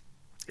in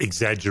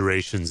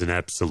exaggerations and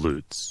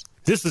absolutes.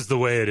 This is the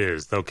way it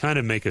is. They'll kind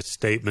of make a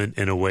statement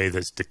in a way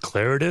that's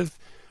declarative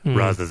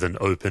rather than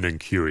open and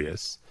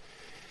curious.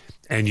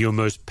 And your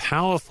most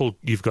powerful,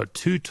 you've got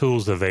 2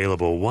 tools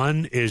available.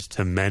 One is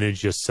to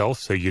manage yourself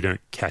so you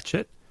don't catch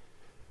it.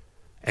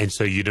 And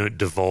so you don't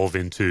devolve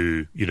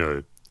into,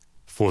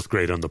 4th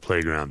grade on the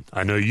playground.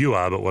 I know you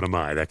are, but what am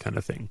I? That kind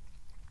of thing.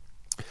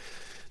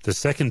 The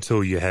second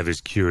tool you have is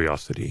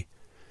curiosity.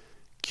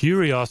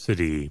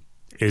 Curiosity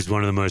is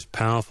one of the most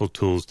powerful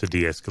tools to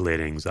de-escalate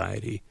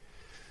anxiety.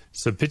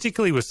 So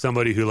particularly with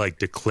somebody who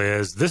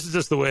declares, this is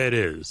just the way it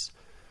is.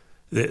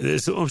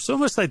 It's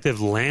almost like they've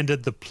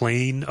landed the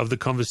plane of the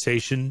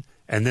conversation,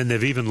 and then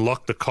they've even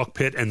locked the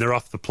cockpit and they're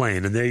off the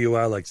plane. And there you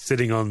are,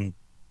 sitting on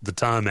the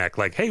tarmac,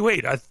 hey,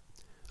 wait, I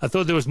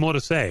thought there was more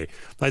to say.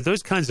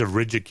 Those kinds of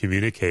rigid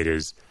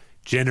communicators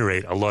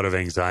generate a lot of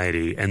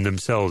anxiety and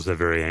themselves are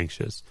very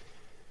anxious.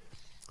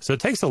 So it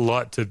takes a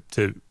lot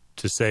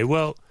to say,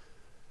 well,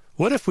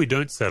 what if we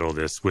don't settle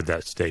this with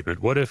that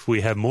statement? What if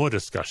we have more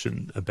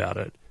discussion about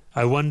it?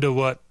 I wonder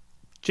what,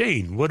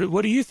 Jane, what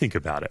do you think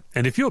about it?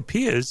 And if you're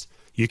peers,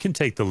 you can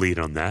take the lead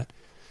on that.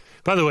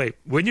 By the way,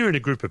 when you're in a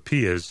group of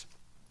peers,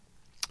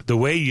 the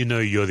way you know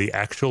you're the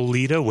actual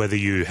leader, whether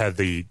you have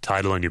the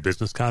title on your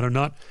business card or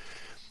not,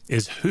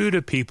 is who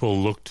do people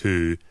look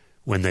to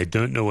when they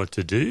don't know what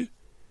to do,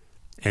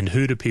 and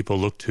who do people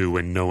look to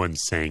when no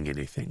one's saying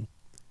anything?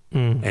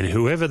 And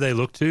whoever they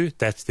look to,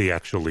 that's the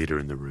actual leader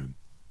in the room.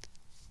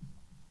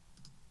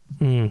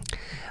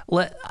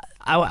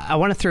 I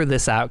want to throw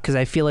this out because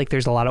I feel like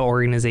there's a lot of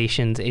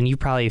organizations, and you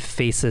probably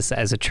face this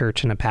as a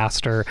church and a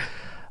pastor.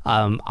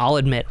 I'll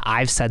admit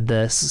I've said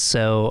this,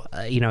 so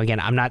again,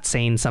 I'm not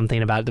saying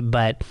something about it,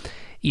 but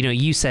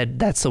you said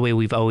that's the way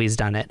we've always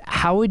done it.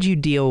 How would you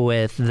deal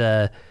with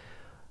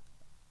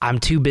I'm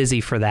too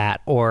busy for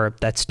that, or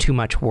that's too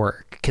much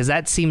work? Because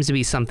that seems to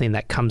be something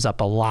that comes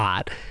up a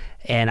lot,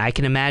 and I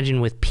can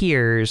imagine with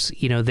peers,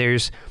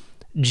 there's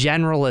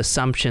general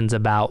assumptions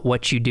about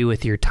what you do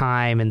with your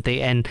time, and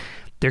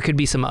there could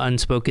be some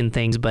unspoken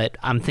things, but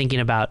I'm thinking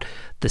about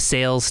the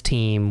sales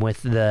team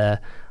with the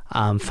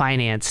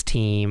finance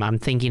team. I'm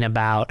thinking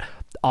about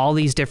all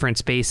these different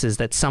spaces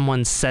that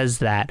someone says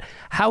that.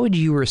 How would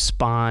you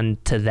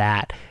respond to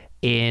that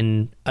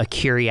in a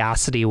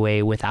curiosity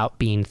way without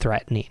being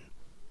threatening?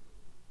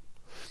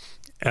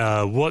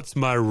 What's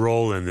my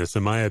role in this?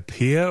 Am I a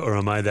peer or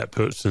am I that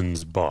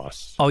person's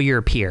boss? Oh, you're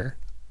a peer.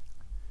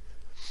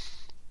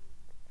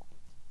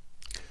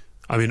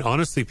 I mean,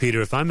 honestly, Peter,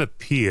 if I'm a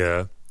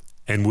peer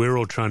and we're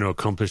all trying to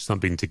accomplish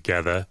something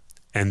together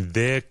and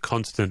their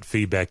constant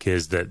feedback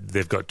is that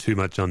they've got too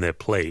much on their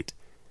plate,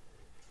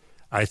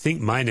 I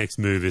think my next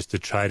move is to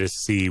try to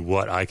see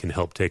what I can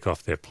help take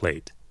off their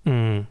plate.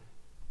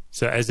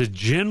 So as a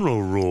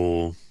general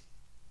rule,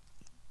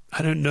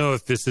 I don't know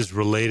if this is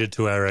related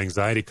to our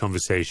anxiety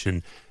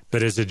conversation,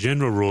 but as a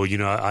general rule,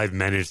 I've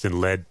managed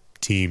and led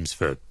teams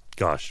for,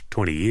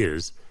 20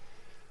 years.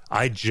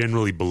 I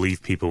generally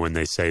believe people when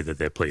they say that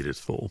their plate is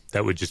full.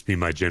 That would just be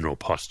my general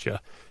posture.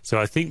 So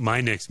I think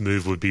my next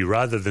move would be,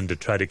 rather than to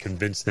try to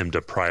convince them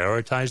to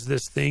prioritize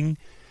this thing,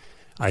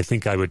 I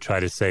think I would try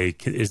to say,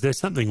 is there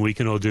something we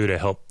can all do to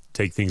help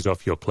take things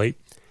off your plate?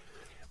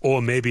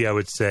 Or maybe I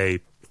would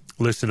say,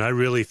 listen, I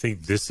really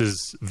think this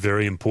is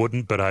very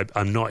important, but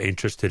I'm not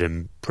interested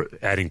in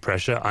adding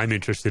pressure. I'm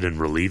interested in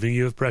relieving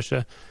you of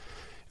pressure.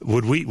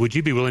 Would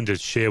you be willing to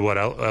share what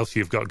else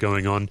you've got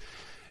going on?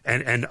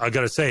 And I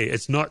got to say,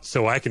 it's not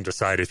so I can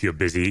decide if you're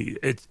busy.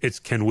 It's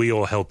can we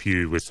all help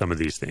you with some of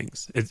these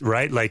things?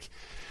 Right? Like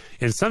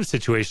in some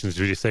situations,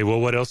 where you say,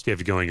 well, what else do you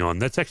have going on?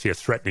 That's actually a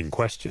threatening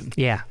question.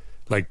 Yeah.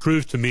 Like,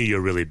 prove to me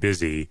you're really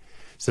busy.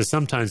 So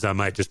sometimes I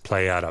might just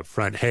play out up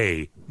front,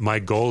 hey, my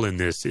goal in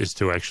this is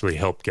to actually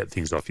help get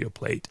things off your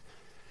plate.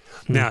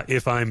 Now,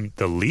 if I'm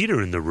the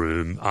leader in the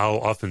room, I'll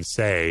often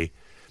say,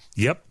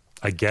 yep,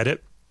 I get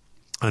it.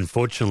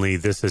 Unfortunately,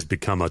 this has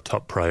become a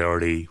top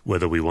priority,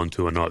 whether we want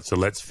to or not. So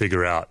let's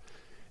figure out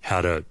how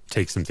to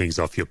take some things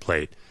off your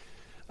plate.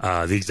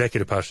 The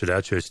executive pastor at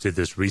our church did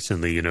this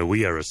recently.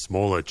 We are a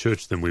smaller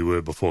church than we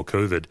were before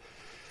COVID,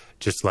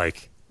 just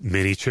like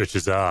many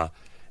churches are.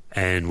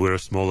 And we're a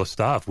smaller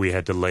staff. We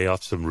had to lay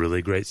off some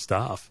really great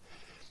staff.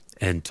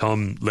 And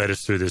Tom led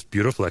us through this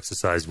beautiful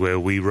exercise where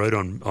we wrote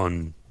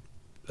on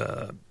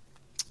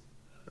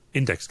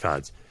index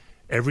cards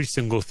every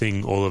single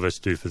thing all of us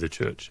do for the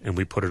church, and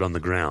we put it on the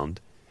ground.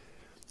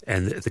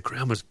 And the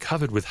ground was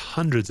covered with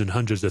hundreds and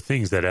hundreds of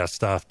things that our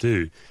staff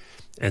do.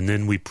 And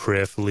then we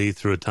prayerfully,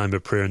 through a time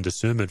of prayer and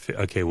discernment,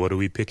 okay, what are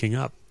we picking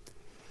up?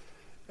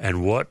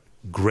 And what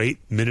great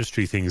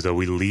ministry things are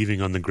we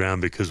leaving on the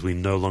ground because we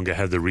no longer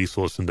have the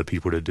resource and the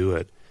people to do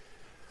it?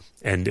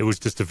 And it was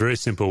just a very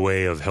simple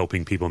way of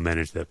helping people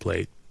manage their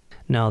plate.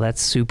 No,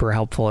 that's super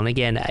helpful. And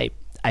again,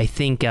 I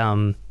think,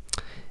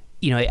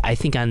 I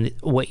think on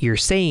what you're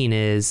saying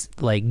is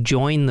like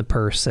join the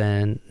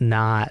person,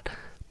 not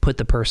put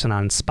the person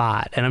on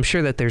spot. And I'm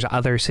sure that there's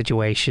other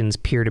situations,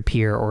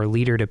 peer-to-peer or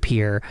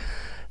leader-to-peer,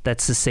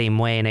 that's the same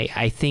way. And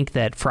I think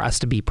that for us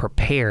to be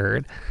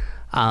prepared,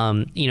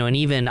 and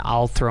even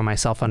I'll throw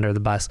myself under the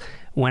bus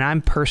when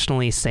I'm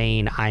personally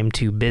saying I'm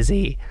too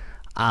busy.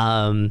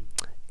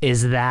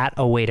 Is that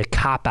a way to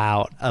cop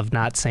out of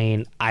not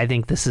saying, I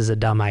think this is a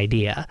dumb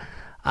idea?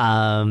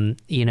 And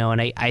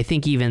I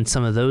think even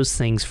some of those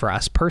things for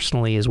us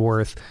personally is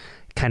worth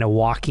kind of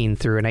walking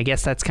through. And I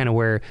guess that's kind of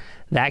where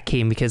that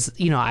came, because,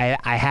 I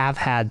have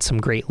had some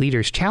great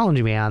leaders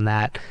challenge me on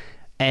that.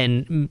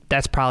 And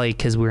that's probably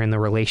because we're in the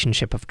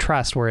relationship of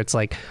trust where it's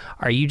like,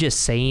 are you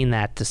just saying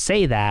that to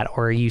say that,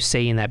 or are you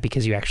saying that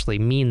because you actually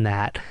mean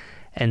that?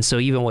 And so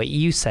even what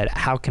you said,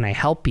 how can I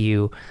help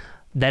you?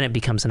 Then it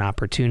becomes an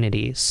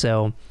opportunity.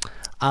 So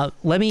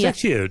let me...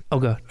 Actually,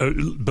 go.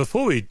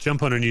 Before we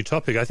jump on a new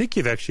topic, I think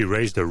you've actually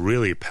raised a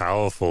really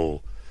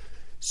powerful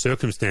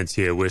circumstance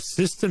here where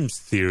systems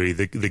theory,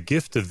 the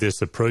gift of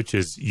this approach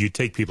is you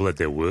take people at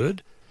their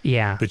word.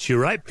 Yeah. But you're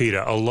right, Peter.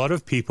 A lot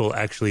of people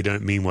actually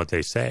don't mean what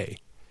they say.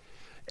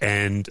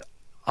 And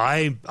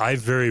I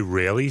very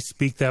rarely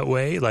speak that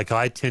way. Like,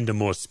 I tend to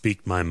more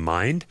speak my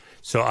mind.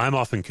 So I'm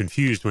often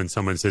confused when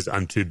someone says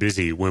I'm too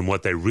busy, when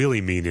what they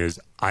really mean is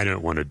I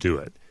don't want to do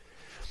it.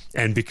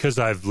 And because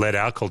I've led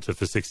our culture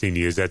for 16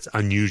 years, that's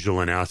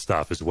unusual in our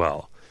staff as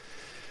well.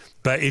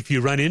 But if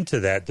you run into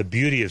that, the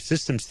beauty of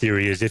systems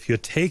theory is if you're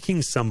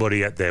taking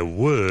somebody at their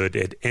word,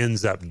 it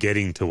ends up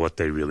getting to what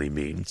they really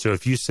mean. So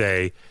if you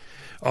say,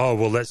 oh,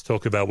 well, let's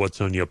talk about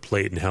what's on your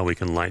plate and how we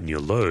can lighten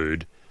your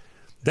load,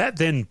 that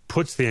then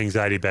puts the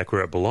anxiety back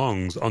where it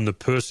belongs on the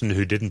person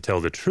who didn't tell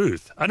the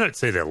truth. I don't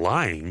say they're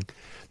lying.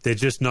 They're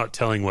just not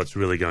telling what's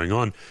really going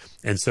on.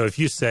 And so if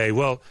you say,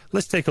 well,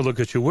 let's take a look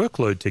at your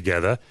workload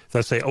together,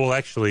 they'll say, oh, well,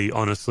 actually,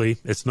 honestly,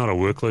 it's not a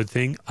workload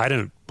thing. I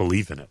don't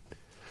believe in it.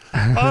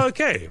 Oh,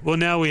 okay. Well,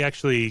 now we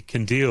actually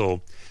can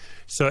deal.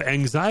 So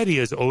anxiety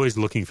is always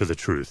looking for the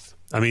truth.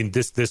 I mean,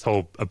 this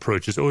whole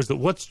approach is always that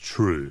what's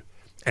true,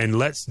 and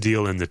let's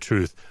deal in the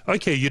truth.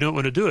 Okay, you don't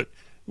want to do it.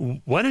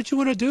 Why don't you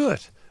want to do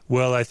it?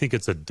 Well, I think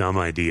it's a dumb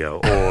idea.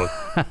 Or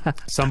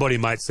somebody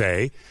might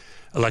say,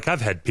 like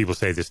I've had people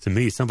say this to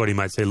me, somebody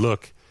might say,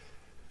 look,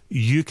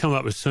 you come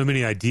up with so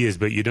many ideas,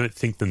 but you don't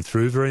think them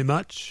through very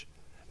much.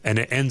 And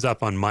it ends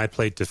up on my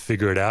plate to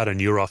figure it out,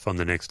 and you're off on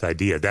the next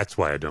idea. That's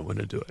why I don't want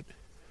to do it.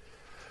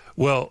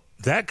 Well,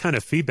 that kind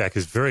of feedback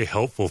is very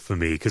helpful for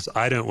me because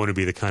I don't want to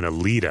be the kind of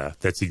leader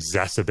that's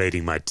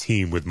exacerbating my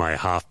team with my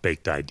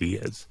half-baked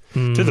ideas.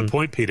 To the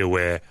point, Peter,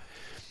 where,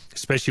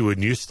 especially with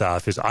new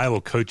staff, is I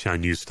will coach our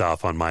new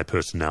staff on my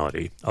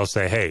personality. I'll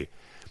say, hey,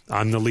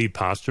 I'm the lead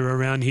pastor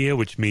around here,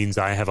 which means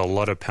I have a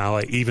lot of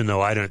power, even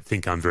though I don't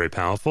think I'm very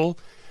powerful.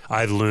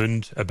 I've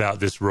learned about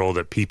this role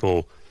that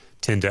people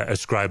tend to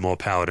ascribe more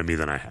power to me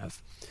than I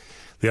have.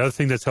 The other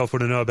thing that's helpful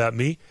to know about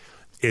me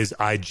is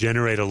I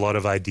generate a lot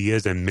of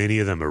ideas, and many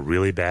of them are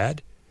really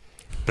bad,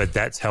 but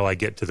that's how I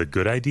get to the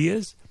good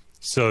ideas.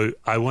 So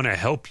I want to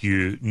help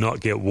you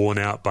not get worn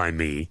out by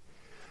me.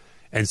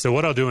 And so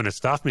what I'll do in a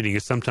staff meeting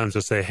is sometimes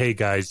I'll say, hey,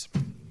 guys,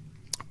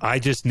 I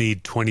just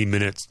need 20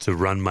 minutes to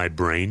run my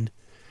brain,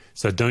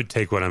 so don't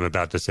take what I'm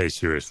about to say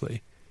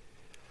seriously.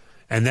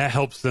 And that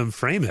helps them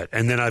frame it.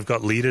 And then I've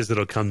got leaders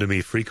that'll come to me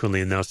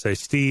frequently, and they'll say,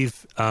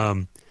 Steve,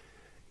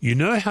 you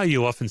know how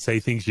you often say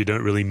things you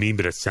don't really mean,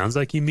 but it sounds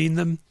like you mean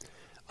them?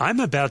 I'm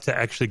about to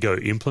actually go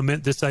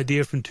implement this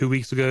idea from 2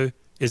 weeks ago.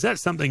 Is that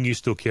something you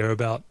still care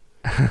about?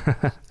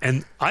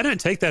 And I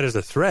don't take that as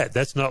a threat.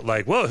 That's not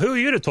like, well, who are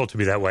you to talk to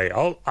me that way?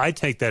 I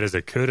take that as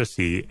a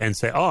courtesy and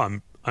say, oh,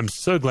 I'm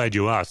so glad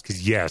you asked,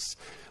 because yes,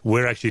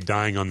 we're actually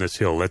dying on this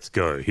hill. Let's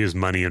go. Here's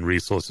money and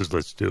resources.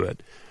 Let's do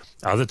it.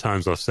 Other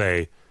times I'll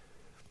say,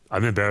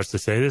 I'm embarrassed to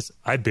say this,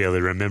 I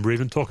barely remember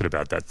even talking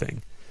about that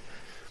thing.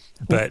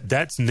 But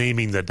that's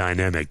naming the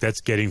dynamic.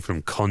 That's getting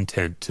from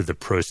content to the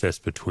process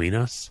between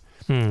us.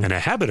 And a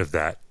habit of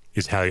that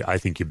is how I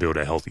think you build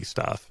a healthy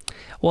staff.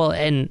 Well,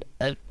 and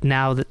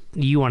now that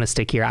you want to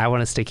stick here, I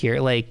want to stick here.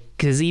 Like,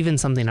 because even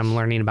something I'm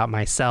learning about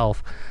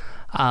myself,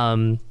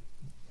 I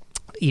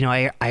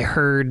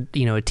heard,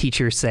 a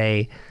teacher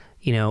say,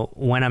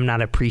 when I'm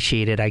not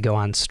appreciated, I go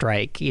on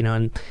strike,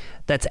 and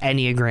that's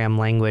Enneagram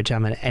language.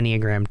 I'm an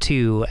Enneagram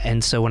 2.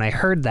 And so when I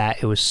heard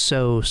that, it was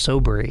so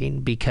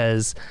sobering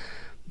because,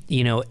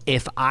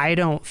 if I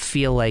don't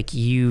feel like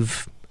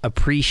you've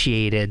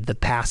appreciated the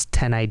past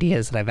 10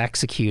 ideas that I've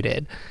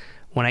executed,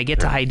 when I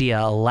get to idea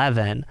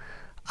 11,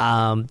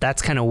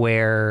 that's kind of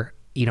where,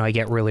 I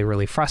get really,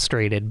 really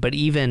frustrated. But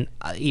even,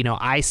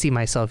 I see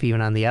myself even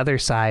on the other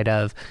side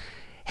of,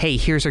 hey,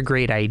 here's a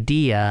great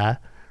idea.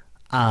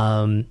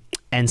 And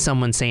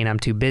someone saying I'm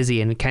too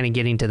busy, and kind of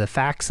getting to the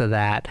facts of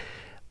that,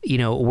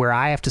 where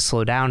I have to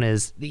slow down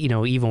is,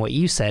 even what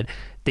you said,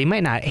 they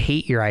might not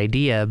hate your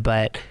idea,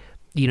 but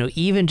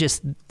even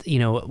just,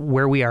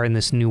 where we are in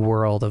this new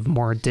world of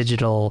more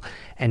digital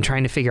and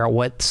trying to figure out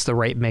what's the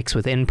right mix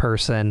with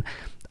in-person,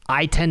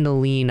 I tend to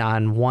lean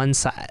on one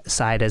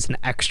side as an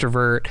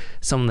extrovert,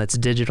 someone that's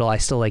digital. I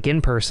still like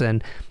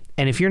in-person.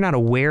 And if you're not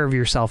aware of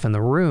yourself in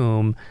the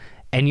room,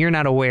 and you're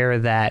not aware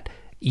that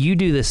you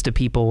do this to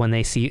people when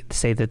they say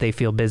that they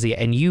feel busy,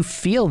 and you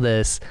feel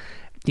this,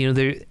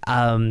 as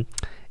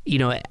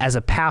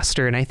a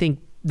pastor, and I think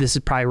this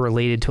is probably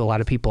related to a lot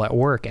of people at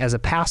work, as a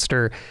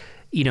pastor,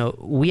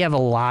 we have a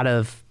lot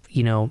of,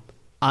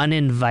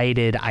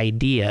 uninvited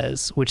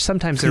ideas, which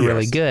sometimes are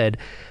really good.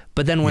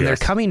 But then when they're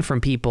coming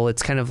from people,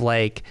 it's kind of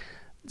like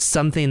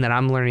something that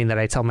I'm learning that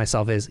I tell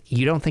myself is,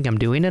 you don't think I'm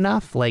doing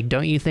enough? Like,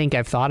 don't you think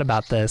I've thought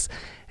about this?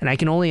 And I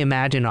can only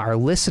imagine our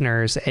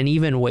listeners, and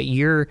even what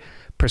you're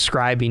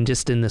prescribing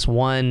just in this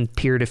one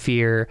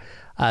peer-to-peer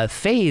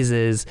phase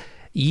is,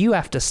 you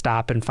have to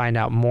stop and find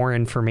out more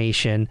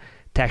information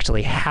to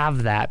actually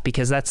have that,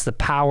 because that's the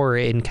power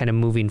in kind of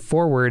moving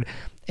forward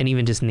and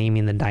even just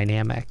naming the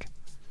dynamic.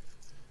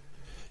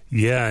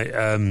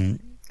 Yeah,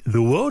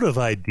 the world of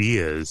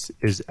ideas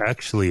is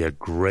actually a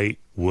great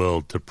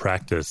world to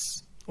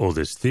practice all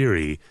this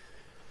theory,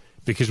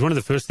 because one of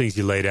the first things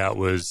you laid out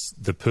was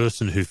the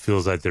person who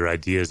feels like their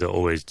ideas are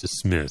always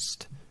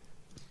dismissed.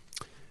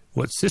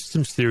 What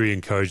systems theory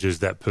encourages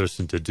that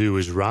person to do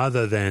is,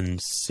 rather than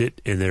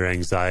sit in their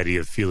anxiety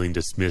of feeling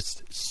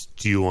dismissed,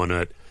 stew on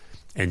it,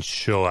 and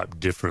show up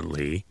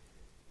differently,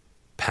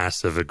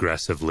 passive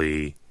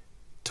aggressively,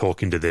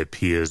 talking to their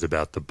peers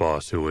about the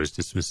boss who always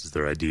dismisses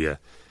their idea.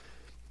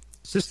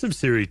 Systems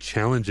theory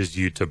challenges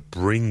you to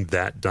bring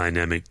that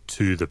dynamic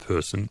to the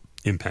person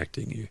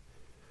impacting you.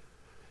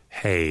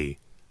 Hey,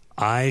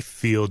 I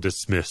feel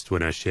dismissed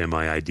when I share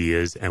my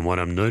ideas, and what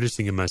I'm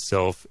noticing in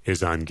myself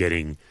is I'm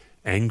getting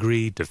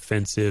angry,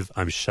 defensive,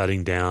 I'm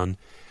shutting down,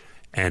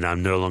 and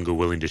I'm no longer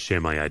willing to share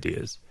my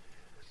ideas.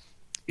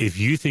 If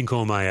you think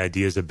all my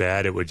ideas are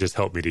bad, it would just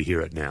help me to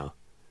hear it now.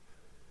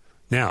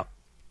 Now,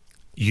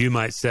 you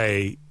might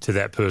say to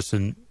that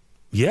person,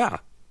 yeah,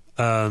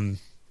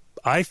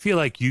 I feel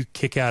like you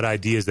kick out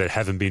ideas that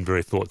haven't been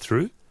very thought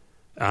through.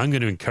 I'm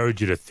going to encourage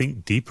you to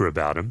think deeper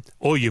about them.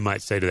 Or you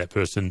might say to that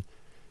person,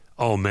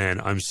 oh man,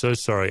 I'm so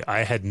sorry.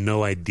 I had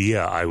no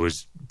idea I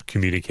was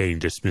communicating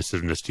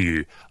dismissiveness to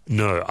you.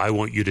 No, I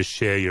want you to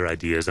share your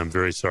ideas. I'm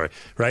very sorry.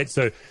 Right?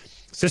 So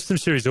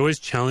systems theory is always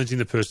challenging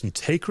the person,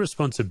 take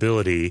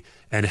responsibility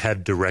and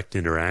have direct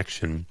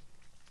interaction.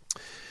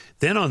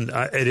 Then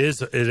it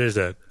is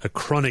a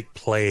chronic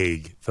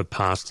plague for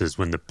pastors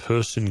when the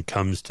person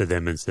comes to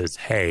them and says,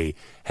 hey,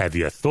 have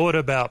you thought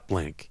about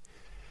blank?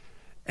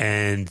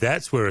 And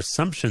that's where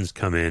assumptions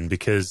come in,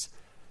 because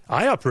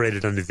I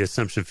operated under the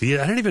assumption for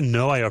years. I don't even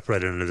know I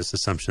operated under this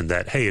assumption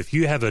that, hey, if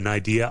you have an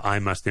idea, I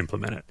must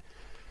implement it.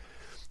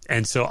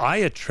 And so I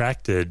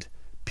attracted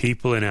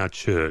people in our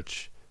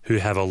church who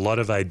have a lot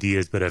of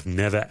ideas but have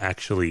never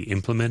actually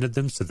implemented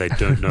them, so they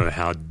don't know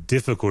how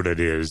difficult it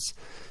is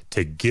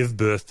to give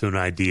birth to an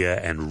idea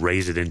and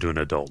raise it into an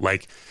adult.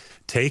 Like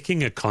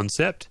taking a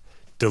concept,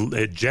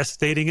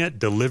 gestating it,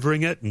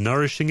 delivering it,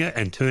 nourishing it,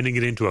 and turning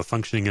it into a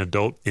functioning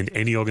adult in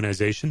any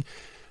organization,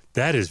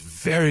 that is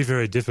very,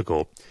 very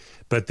difficult.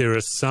 But there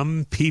are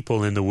some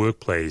people in the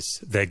workplace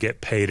that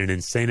get paid an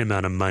insane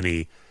amount of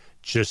money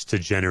just to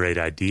generate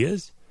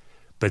ideas,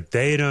 but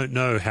they don't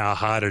know how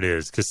hard it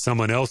is because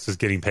someone else is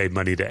getting paid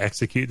money to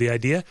execute the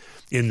idea.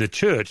 In the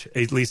church,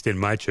 at least in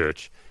my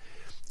church,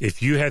 if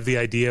you have the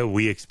idea,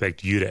 we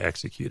expect you to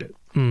execute it.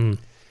 Mm.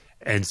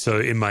 And so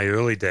in my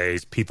early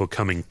days, people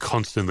coming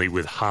constantly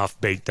with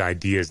half-baked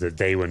ideas that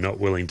they were not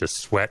willing to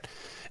sweat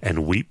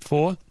and weep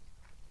for.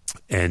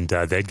 And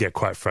they'd get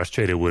quite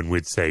frustrated when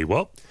we'd say,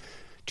 well,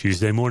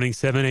 Tuesday morning,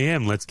 7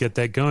 a.m., let's get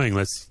that going.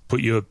 Let's put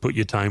your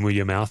time where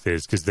your mouth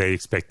is, because they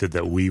expected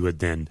that we would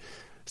then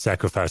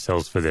sacrifice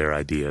ourselves for their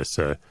idea.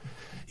 So,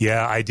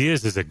 yeah,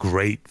 ideas is a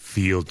great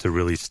field to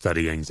really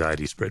study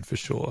anxiety spread for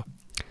sure.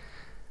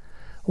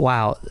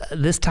 Wow,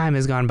 this time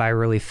has gone by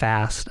really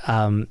fast.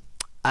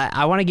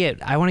 I want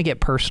to get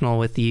personal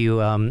with you.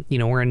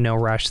 We're in no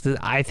rush.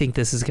 I think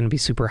this is going to be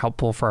super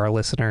helpful for our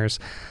listeners.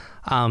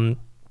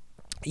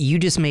 You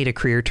just made a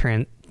career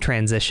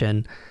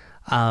transition.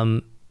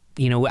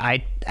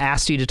 I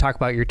asked you to talk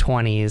about your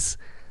 20s.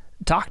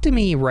 Talk to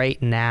me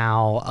right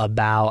now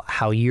about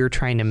how you're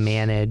trying to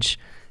manage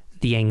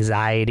the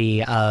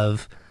anxiety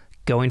of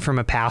going from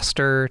a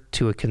pastor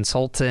to a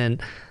consultant.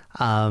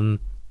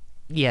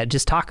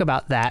 Just talk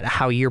about that,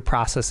 how you're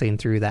processing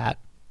through that.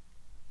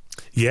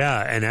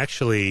 Yeah, and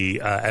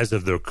actually, as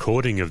of the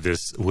recording of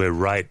this,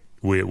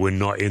 we're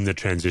not in the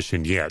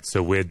transition yet.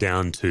 So we're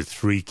down to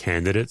 3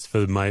 candidates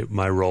for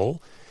my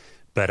role,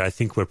 but I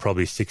think we're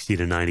probably 60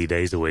 to 90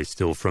 days away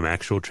still from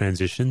actual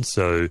transition.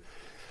 So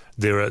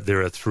there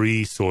are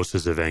 3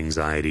 sources of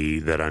anxiety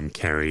that I'm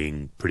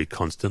carrying pretty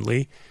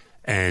constantly,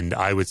 and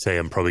I would say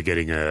I'm probably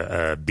getting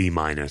a B-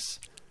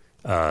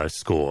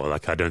 score.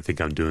 Like, I don't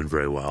think I'm doing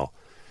very well.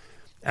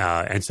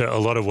 And so a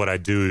lot of what I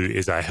do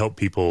is I help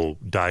people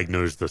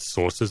diagnose the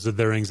sources of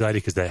their anxiety,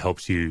 because that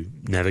helps you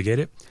navigate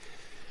it.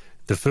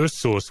 The first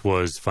source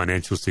was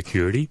financial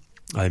security.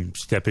 I'm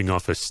stepping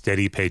off a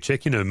steady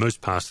paycheck.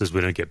 Most pastors,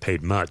 we don't get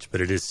paid much, but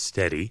it is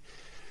steady.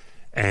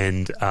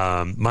 And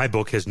my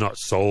book has not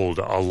sold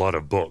a lot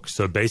of books.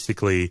 So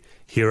basically,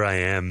 here I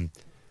am,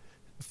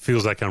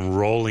 feels like I'm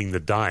rolling the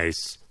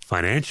dice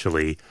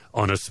financially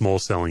on a small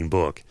selling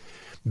book.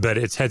 But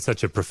it's had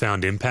such a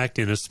profound impact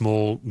in a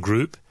small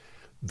group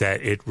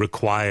that it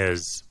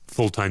requires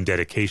full-time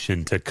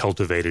dedication to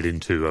cultivate it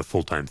into a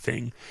full-time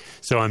thing.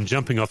 So I'm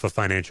jumping off a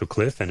financial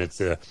cliff, and it's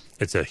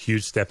a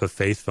huge step of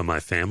faith for my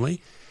family.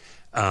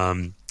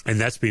 And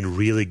that's been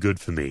really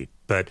good for me.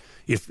 But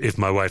if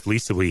my wife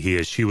Lisa were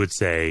here, she would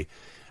say,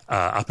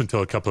 up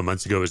until a couple of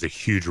months ago, it was a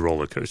huge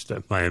roller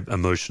coaster. My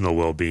emotional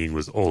well-being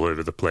was all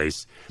over the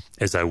place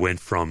as I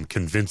went from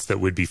convinced that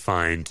we'd be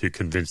fine to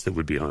convinced that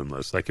we'd be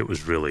homeless. Like, it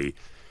was really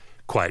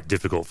quite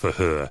difficult for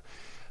her.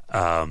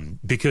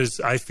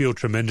 Because I feel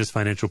tremendous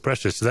financial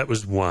pressure. So that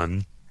was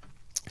one.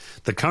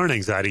 The current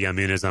anxiety I'm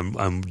in is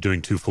I'm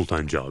doing 2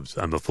 full-time jobs.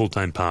 I'm a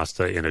full-time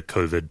pastor in a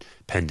COVID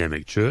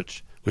pandemic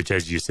church, which,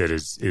 as you said,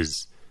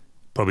 is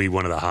probably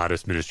one of the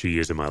hardest ministry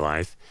years of my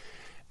life.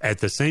 At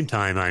the same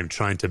time, I'm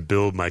trying to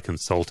build my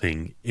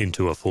consulting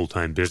into a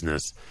full-time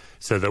business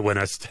so that when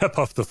I step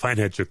off the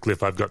financial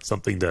cliff, I've got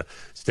something to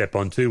step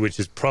onto, which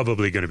is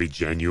probably going to be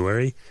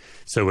January.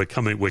 So we're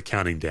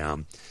counting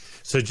down.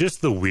 So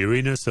just the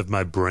weariness of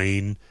my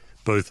brain,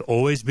 both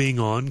always being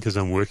on because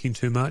I'm working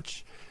too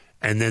much,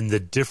 and then the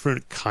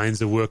different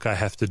kinds of work I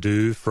have to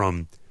do,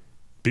 from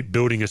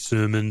building a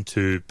sermon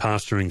to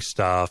pastoring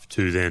staff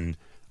to then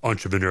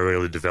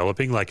entrepreneurially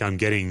developing. Like, I'm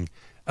getting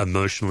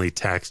emotionally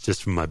taxed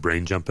just from my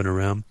brain jumping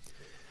around.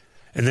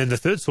 And then the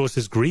third source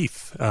is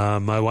grief.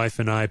 My wife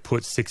and I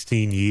put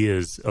 16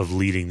 years of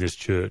leading this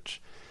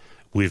church.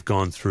 We've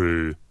gone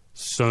through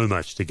so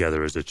much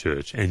together as a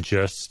church, and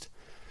just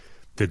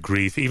the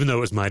grief, even though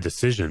it was my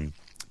decision,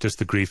 just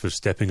the grief of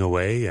stepping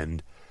away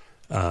and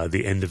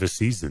the end of a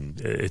season.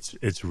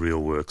 It's real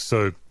work.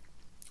 So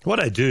what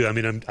I do, I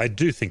mean, I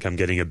do think I'm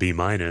getting a B-.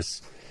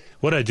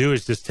 What I do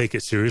is just take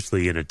it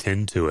seriously and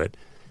attend to it.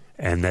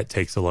 And that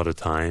takes a lot of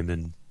time.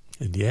 And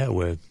yeah,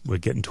 we're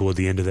getting toward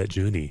the end of that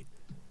journey.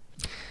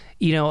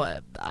 You know,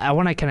 I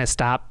want to kind of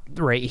stop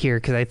right here,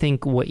 because I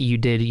think what you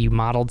did, you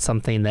modeled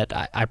something that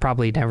I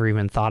probably never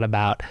even thought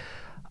about.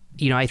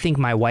 You know, I think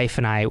my wife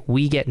and I,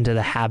 we get into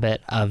the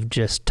habit of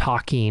just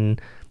talking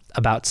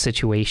about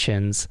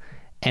situations.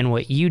 And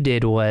what you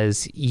did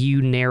was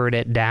you narrowed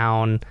it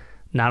down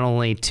not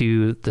only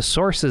to the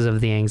sources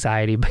of the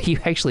anxiety, but you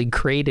actually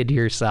created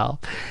yourself.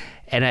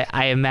 And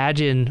I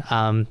imagine,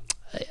 I'm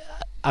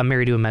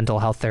married to a mental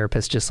health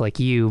therapist just like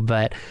you,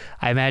 but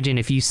I imagine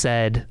if you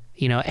said,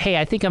 you know, hey,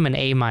 I think I'm an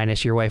A-,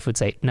 your wife would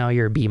say, no,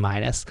 you're a B-.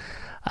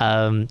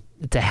 To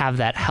have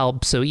that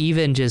help. So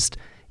even just,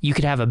 you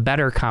could have a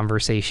better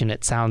conversation,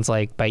 it sounds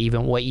like, by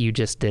even what you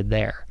just did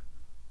there.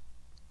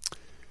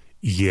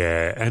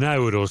 Yeah. And I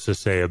would also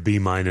say a B-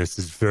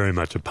 is very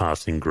much a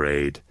passing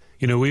grade.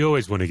 You know, we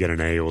always want to get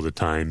an A all the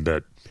time,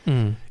 but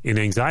in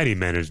anxiety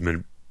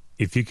management,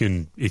 if you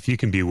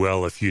can be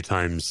well a few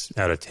times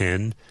out of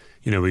 10,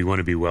 you know, we want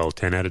to be well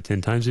 10 out of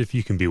 10 times. If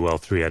you can be well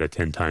 3 out of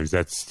 10 times,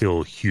 that's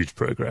still huge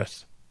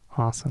progress.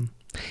 Awesome.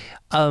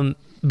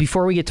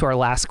 Before we get to our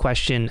last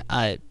question,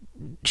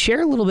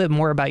 share a little bit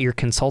more about your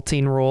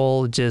consulting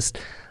role. Just,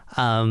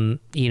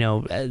 you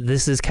know,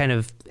 this is kind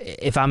of,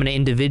 if I'm an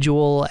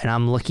individual and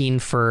I'm looking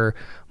for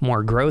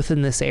more growth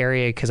in this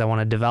area because I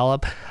want to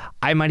develop,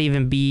 I might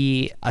even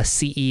be a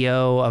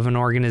CEO of an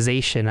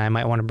organization. I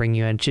might want to bring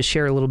you in. Just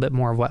share a little bit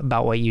more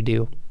about what you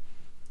do.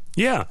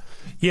 Yeah.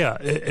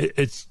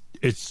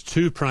 It's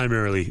two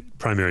primary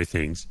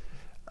things.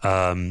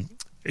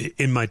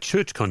 In my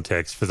church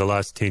context, for the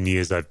last 10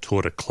 years, I've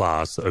taught a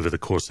class over the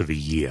course of a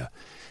year.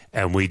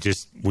 And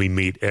we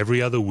meet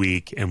every other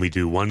week, and we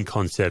do one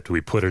concept,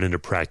 we put it into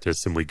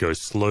practice, and we go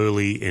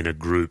slowly in a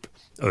group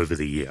over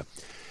the year.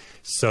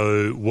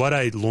 So what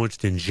I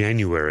launched in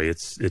January,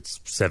 it's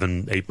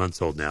 7-8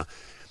 months old now,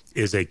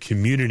 is a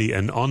community,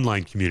 an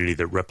online community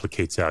that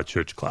replicates our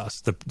church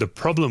class. The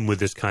problem with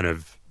this kind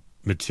of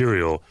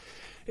material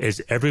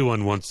is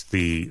everyone wants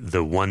the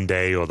 1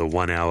 day or the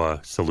 1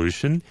 hour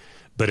solution,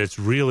 but it's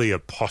really a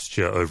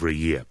posture over a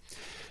year.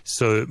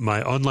 So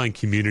my online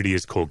community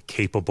is called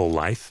Capable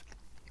Life.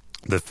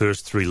 The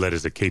first 3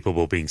 letters of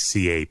capable being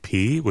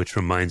CAP, which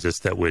reminds us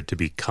that we're to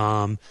be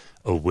calm,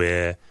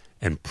 aware,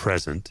 and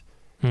present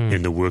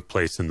in the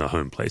workplace and the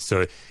home place.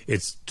 So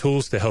it's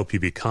tools to help you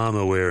be calm,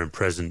 aware, and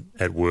present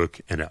at work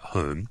and at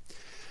home.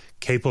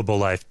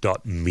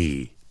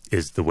 CapableLife.me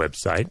is the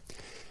website.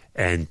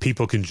 And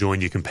people can join.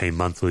 You can pay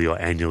monthly or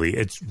annually.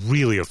 It's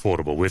really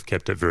affordable. We've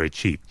kept it very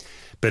cheap.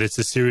 But it's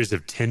a series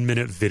of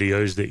 10-minute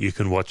videos that you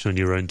can watch on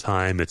your own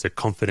time. It's a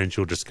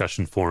confidential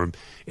discussion forum.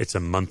 It's a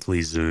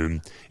monthly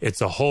Zoom.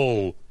 It's a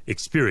whole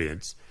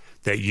experience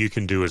that you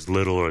can do as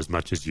little or as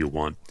much as you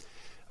want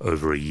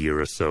over a year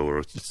or so,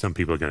 or some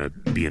people are going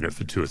to be in it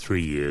for 2 or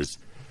 3 years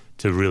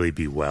to really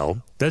be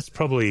well. That's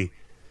probably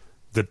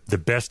the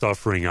best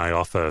offering I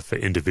offer for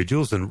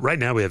individuals. And right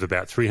now we have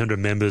about 300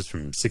 members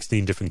from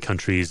 16 different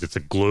countries. It's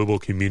a global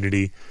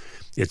community.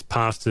 It's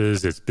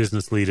pastors, it's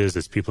business leaders,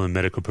 it's people in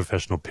medical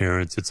professional,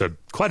 parents. It's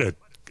quite a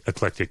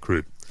eclectic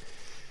group.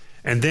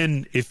 And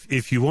then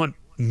if you want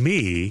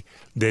me,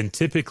 then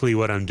typically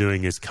what I'm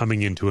doing is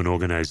coming into an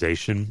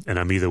organization, and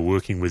I'm either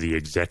working with the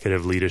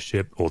executive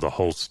leadership or the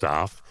whole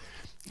staff,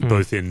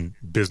 both in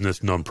business,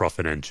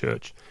 nonprofit, and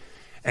church.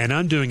 And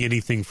I'm doing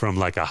anything from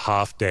like a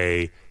half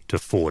day to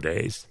 4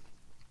 days.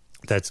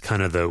 That's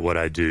kind of what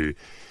I do.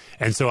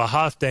 And so a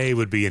half day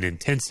would be an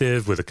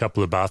intensive with a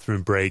couple of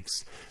bathroom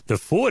breaks. The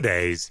 4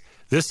 days,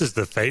 this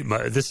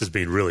has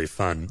been really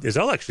fun, is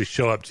I'll actually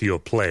show up to your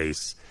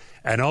place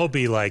and I'll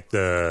be like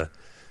the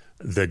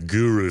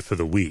guru for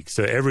the week.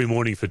 So every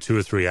morning for 2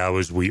 or 3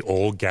 hours, we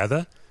all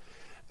gather,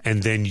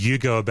 and then you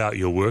go about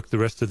your work the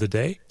rest of the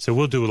day. So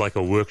we'll do like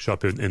a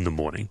workshop in the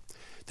morning.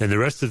 Then the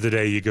rest of the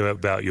day, you go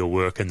about your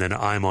work, and then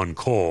I'm on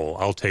call.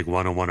 I'll take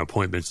one-on-one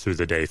appointments through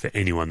the day for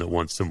anyone that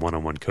wants some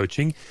one-on-one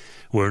coaching.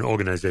 where an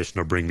organization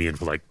will bring me in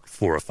for like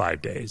 4 or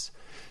 5 days.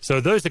 So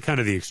those are kind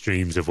of the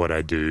extremes of what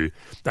I do.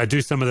 I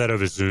do some of that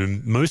over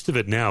Zoom. Most of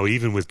it now,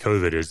 even with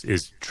COVID,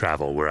 is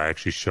travel, where I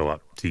actually show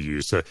up to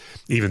you. So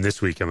even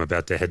this week, I'm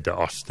about to head to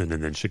Austin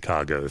and then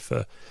Chicago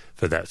for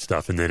that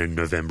stuff. And then in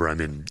November,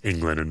 I'm in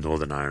England and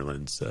Northern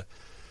Ireland. So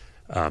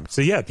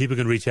yeah, people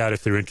can reach out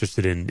if they're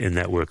interested in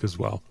that work as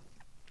well.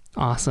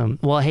 Awesome.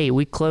 Well, hey,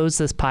 we close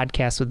this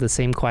podcast with the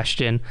same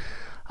question.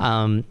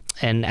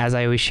 And as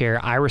I always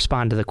share, I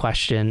respond to the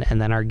question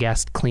and then our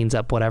guest cleans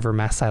up whatever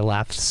mess I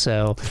left.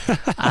 So,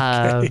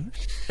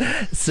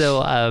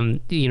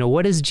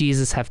 what does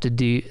Jesus have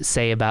to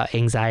say about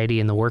anxiety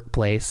in the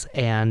workplace?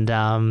 And,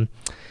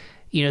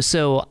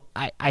 so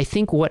I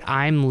think what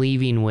I'm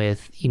leaving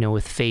with,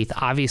 with faith,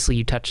 obviously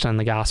you touched on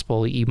the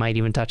gospel, you might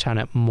even touch on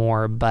it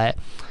more, but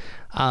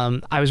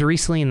I was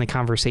recently in the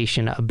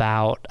conversation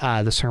about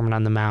the Sermon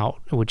on the Mount,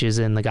 which is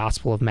in the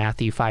Gospel of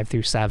Matthew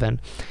 5-7.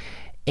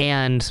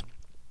 And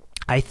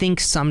I think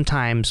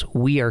sometimes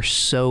we are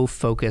so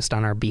focused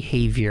on our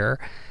behavior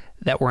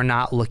that we're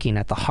not looking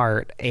at the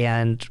heart.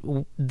 And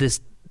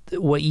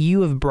what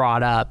you have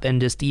brought up,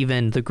 and just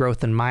even the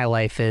growth in my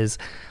life, is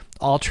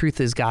all truth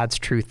is God's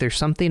truth. There's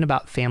something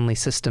about family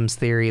systems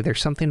theory.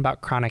 There's something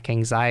about chronic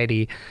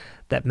anxiety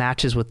that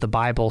matches with the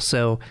Bible.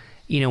 So,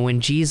 when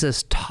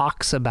Jesus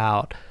talks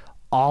about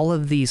all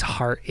of these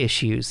heart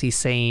issues, he's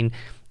saying,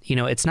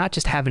 it's not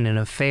just having an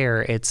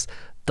affair, it's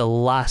the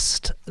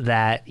lust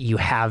that you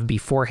have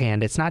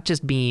beforehand. It's not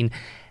just being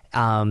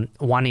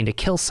wanting to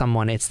kill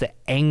someone, it's the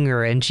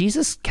anger. And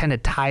Jesus kind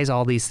of ties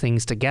all these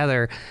things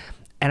together.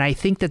 And I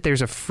think that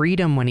there's a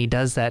freedom when he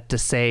does that to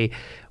say,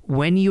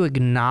 when you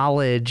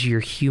acknowledge your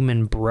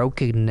human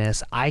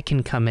brokenness, I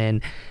can come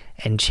in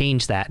and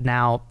change that.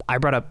 Now, I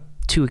brought up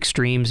two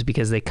extremes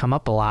because they come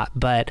up a lot,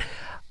 but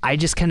I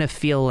just kind of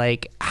feel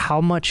like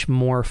how much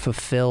more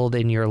fulfilled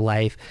in your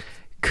life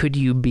could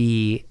you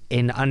be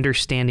in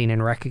understanding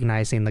and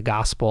recognizing the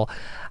gospel?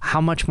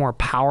 How much more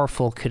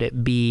powerful could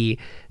it be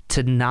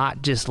to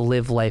not just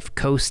live life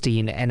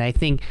coasting? And I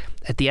think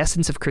at the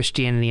essence of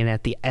Christianity and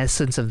at the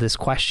essence of this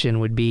question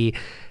would be,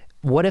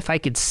 what if I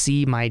could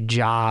see my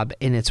job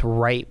in its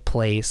right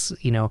place,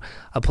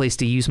 a place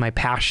to use my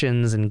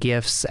passions and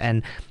gifts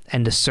and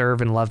to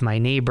serve and love my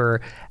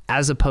neighbor,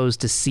 as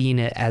opposed to seeing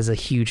it as a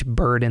huge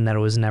burden that it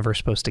was never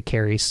supposed to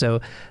carry. So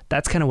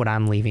that's kind of what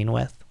I'm leaving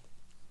with.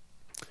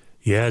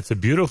 Yeah, it's a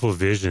beautiful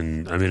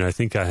vision. I mean, I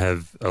think I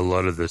have a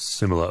lot of this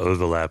similar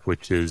overlap,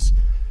 which is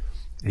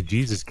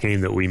Jesus came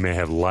that we may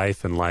have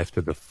life and life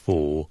to the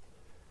full.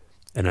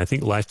 And I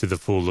think life to the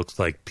full looks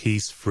like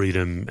peace,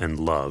 freedom, and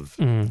love.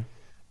 Mm.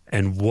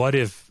 And what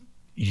if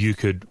you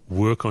could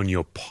work on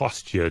your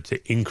posture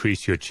to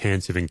increase your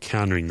chance of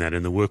encountering that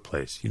in the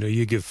workplace?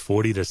 You give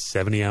 40 to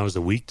 70 hours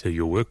a week to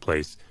your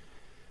workplace.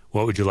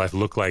 What would your life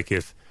look like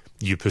if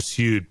you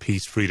pursued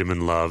peace, freedom,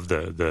 and love,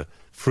 the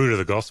fruit of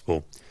the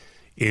gospel,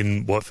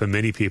 in what for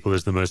many people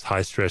is the most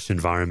high-stress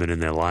environment in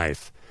their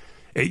life?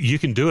 You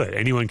can do it.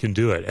 Anyone can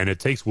do it. And it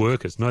takes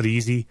work. It's not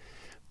easy.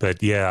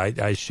 But yeah,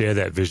 I share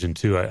that vision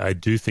too. I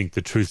do think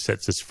the truth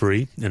sets us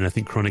free. And I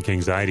think chronic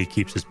anxiety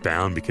keeps us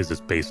bound because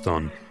it's based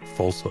on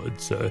falsehood.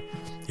 So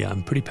yeah,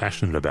 I'm pretty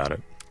passionate about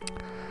it.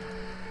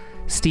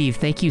 Steve,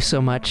 thank you so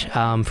much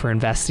for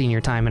investing your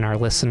time in our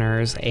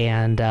listeners.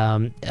 And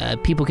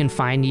people can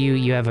find you.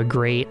 You have a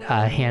great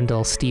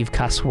handle, Steve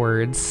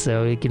Cusswords,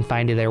 so you can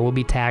find you there. We'll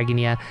be tagging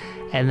you.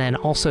 And then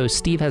also,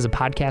 Steve has a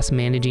podcast,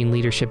 Managing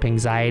Leadership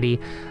Anxiety.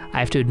 I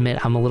have to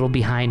admit, I'm a little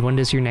behind. When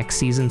does your next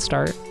season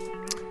start?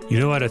 You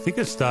know what? I think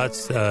it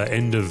starts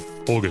end of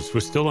August.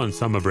 We're still on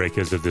summer break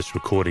as of this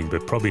recording,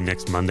 but probably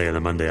next Monday or the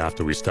Monday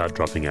after we start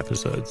dropping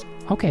episodes.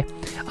 Okay.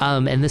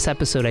 And this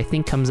episode, I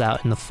think, comes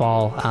out in the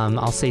fall.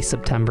 I'll say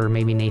September.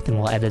 Maybe Nathan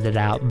will edit it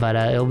out, but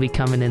it'll be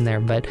coming in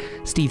there. But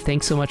Steve,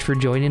 thanks so much for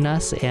joining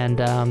us, and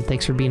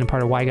thanks for being a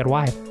part of Why God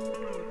Why.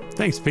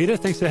 Thanks, Peter.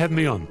 Thanks for having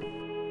me on.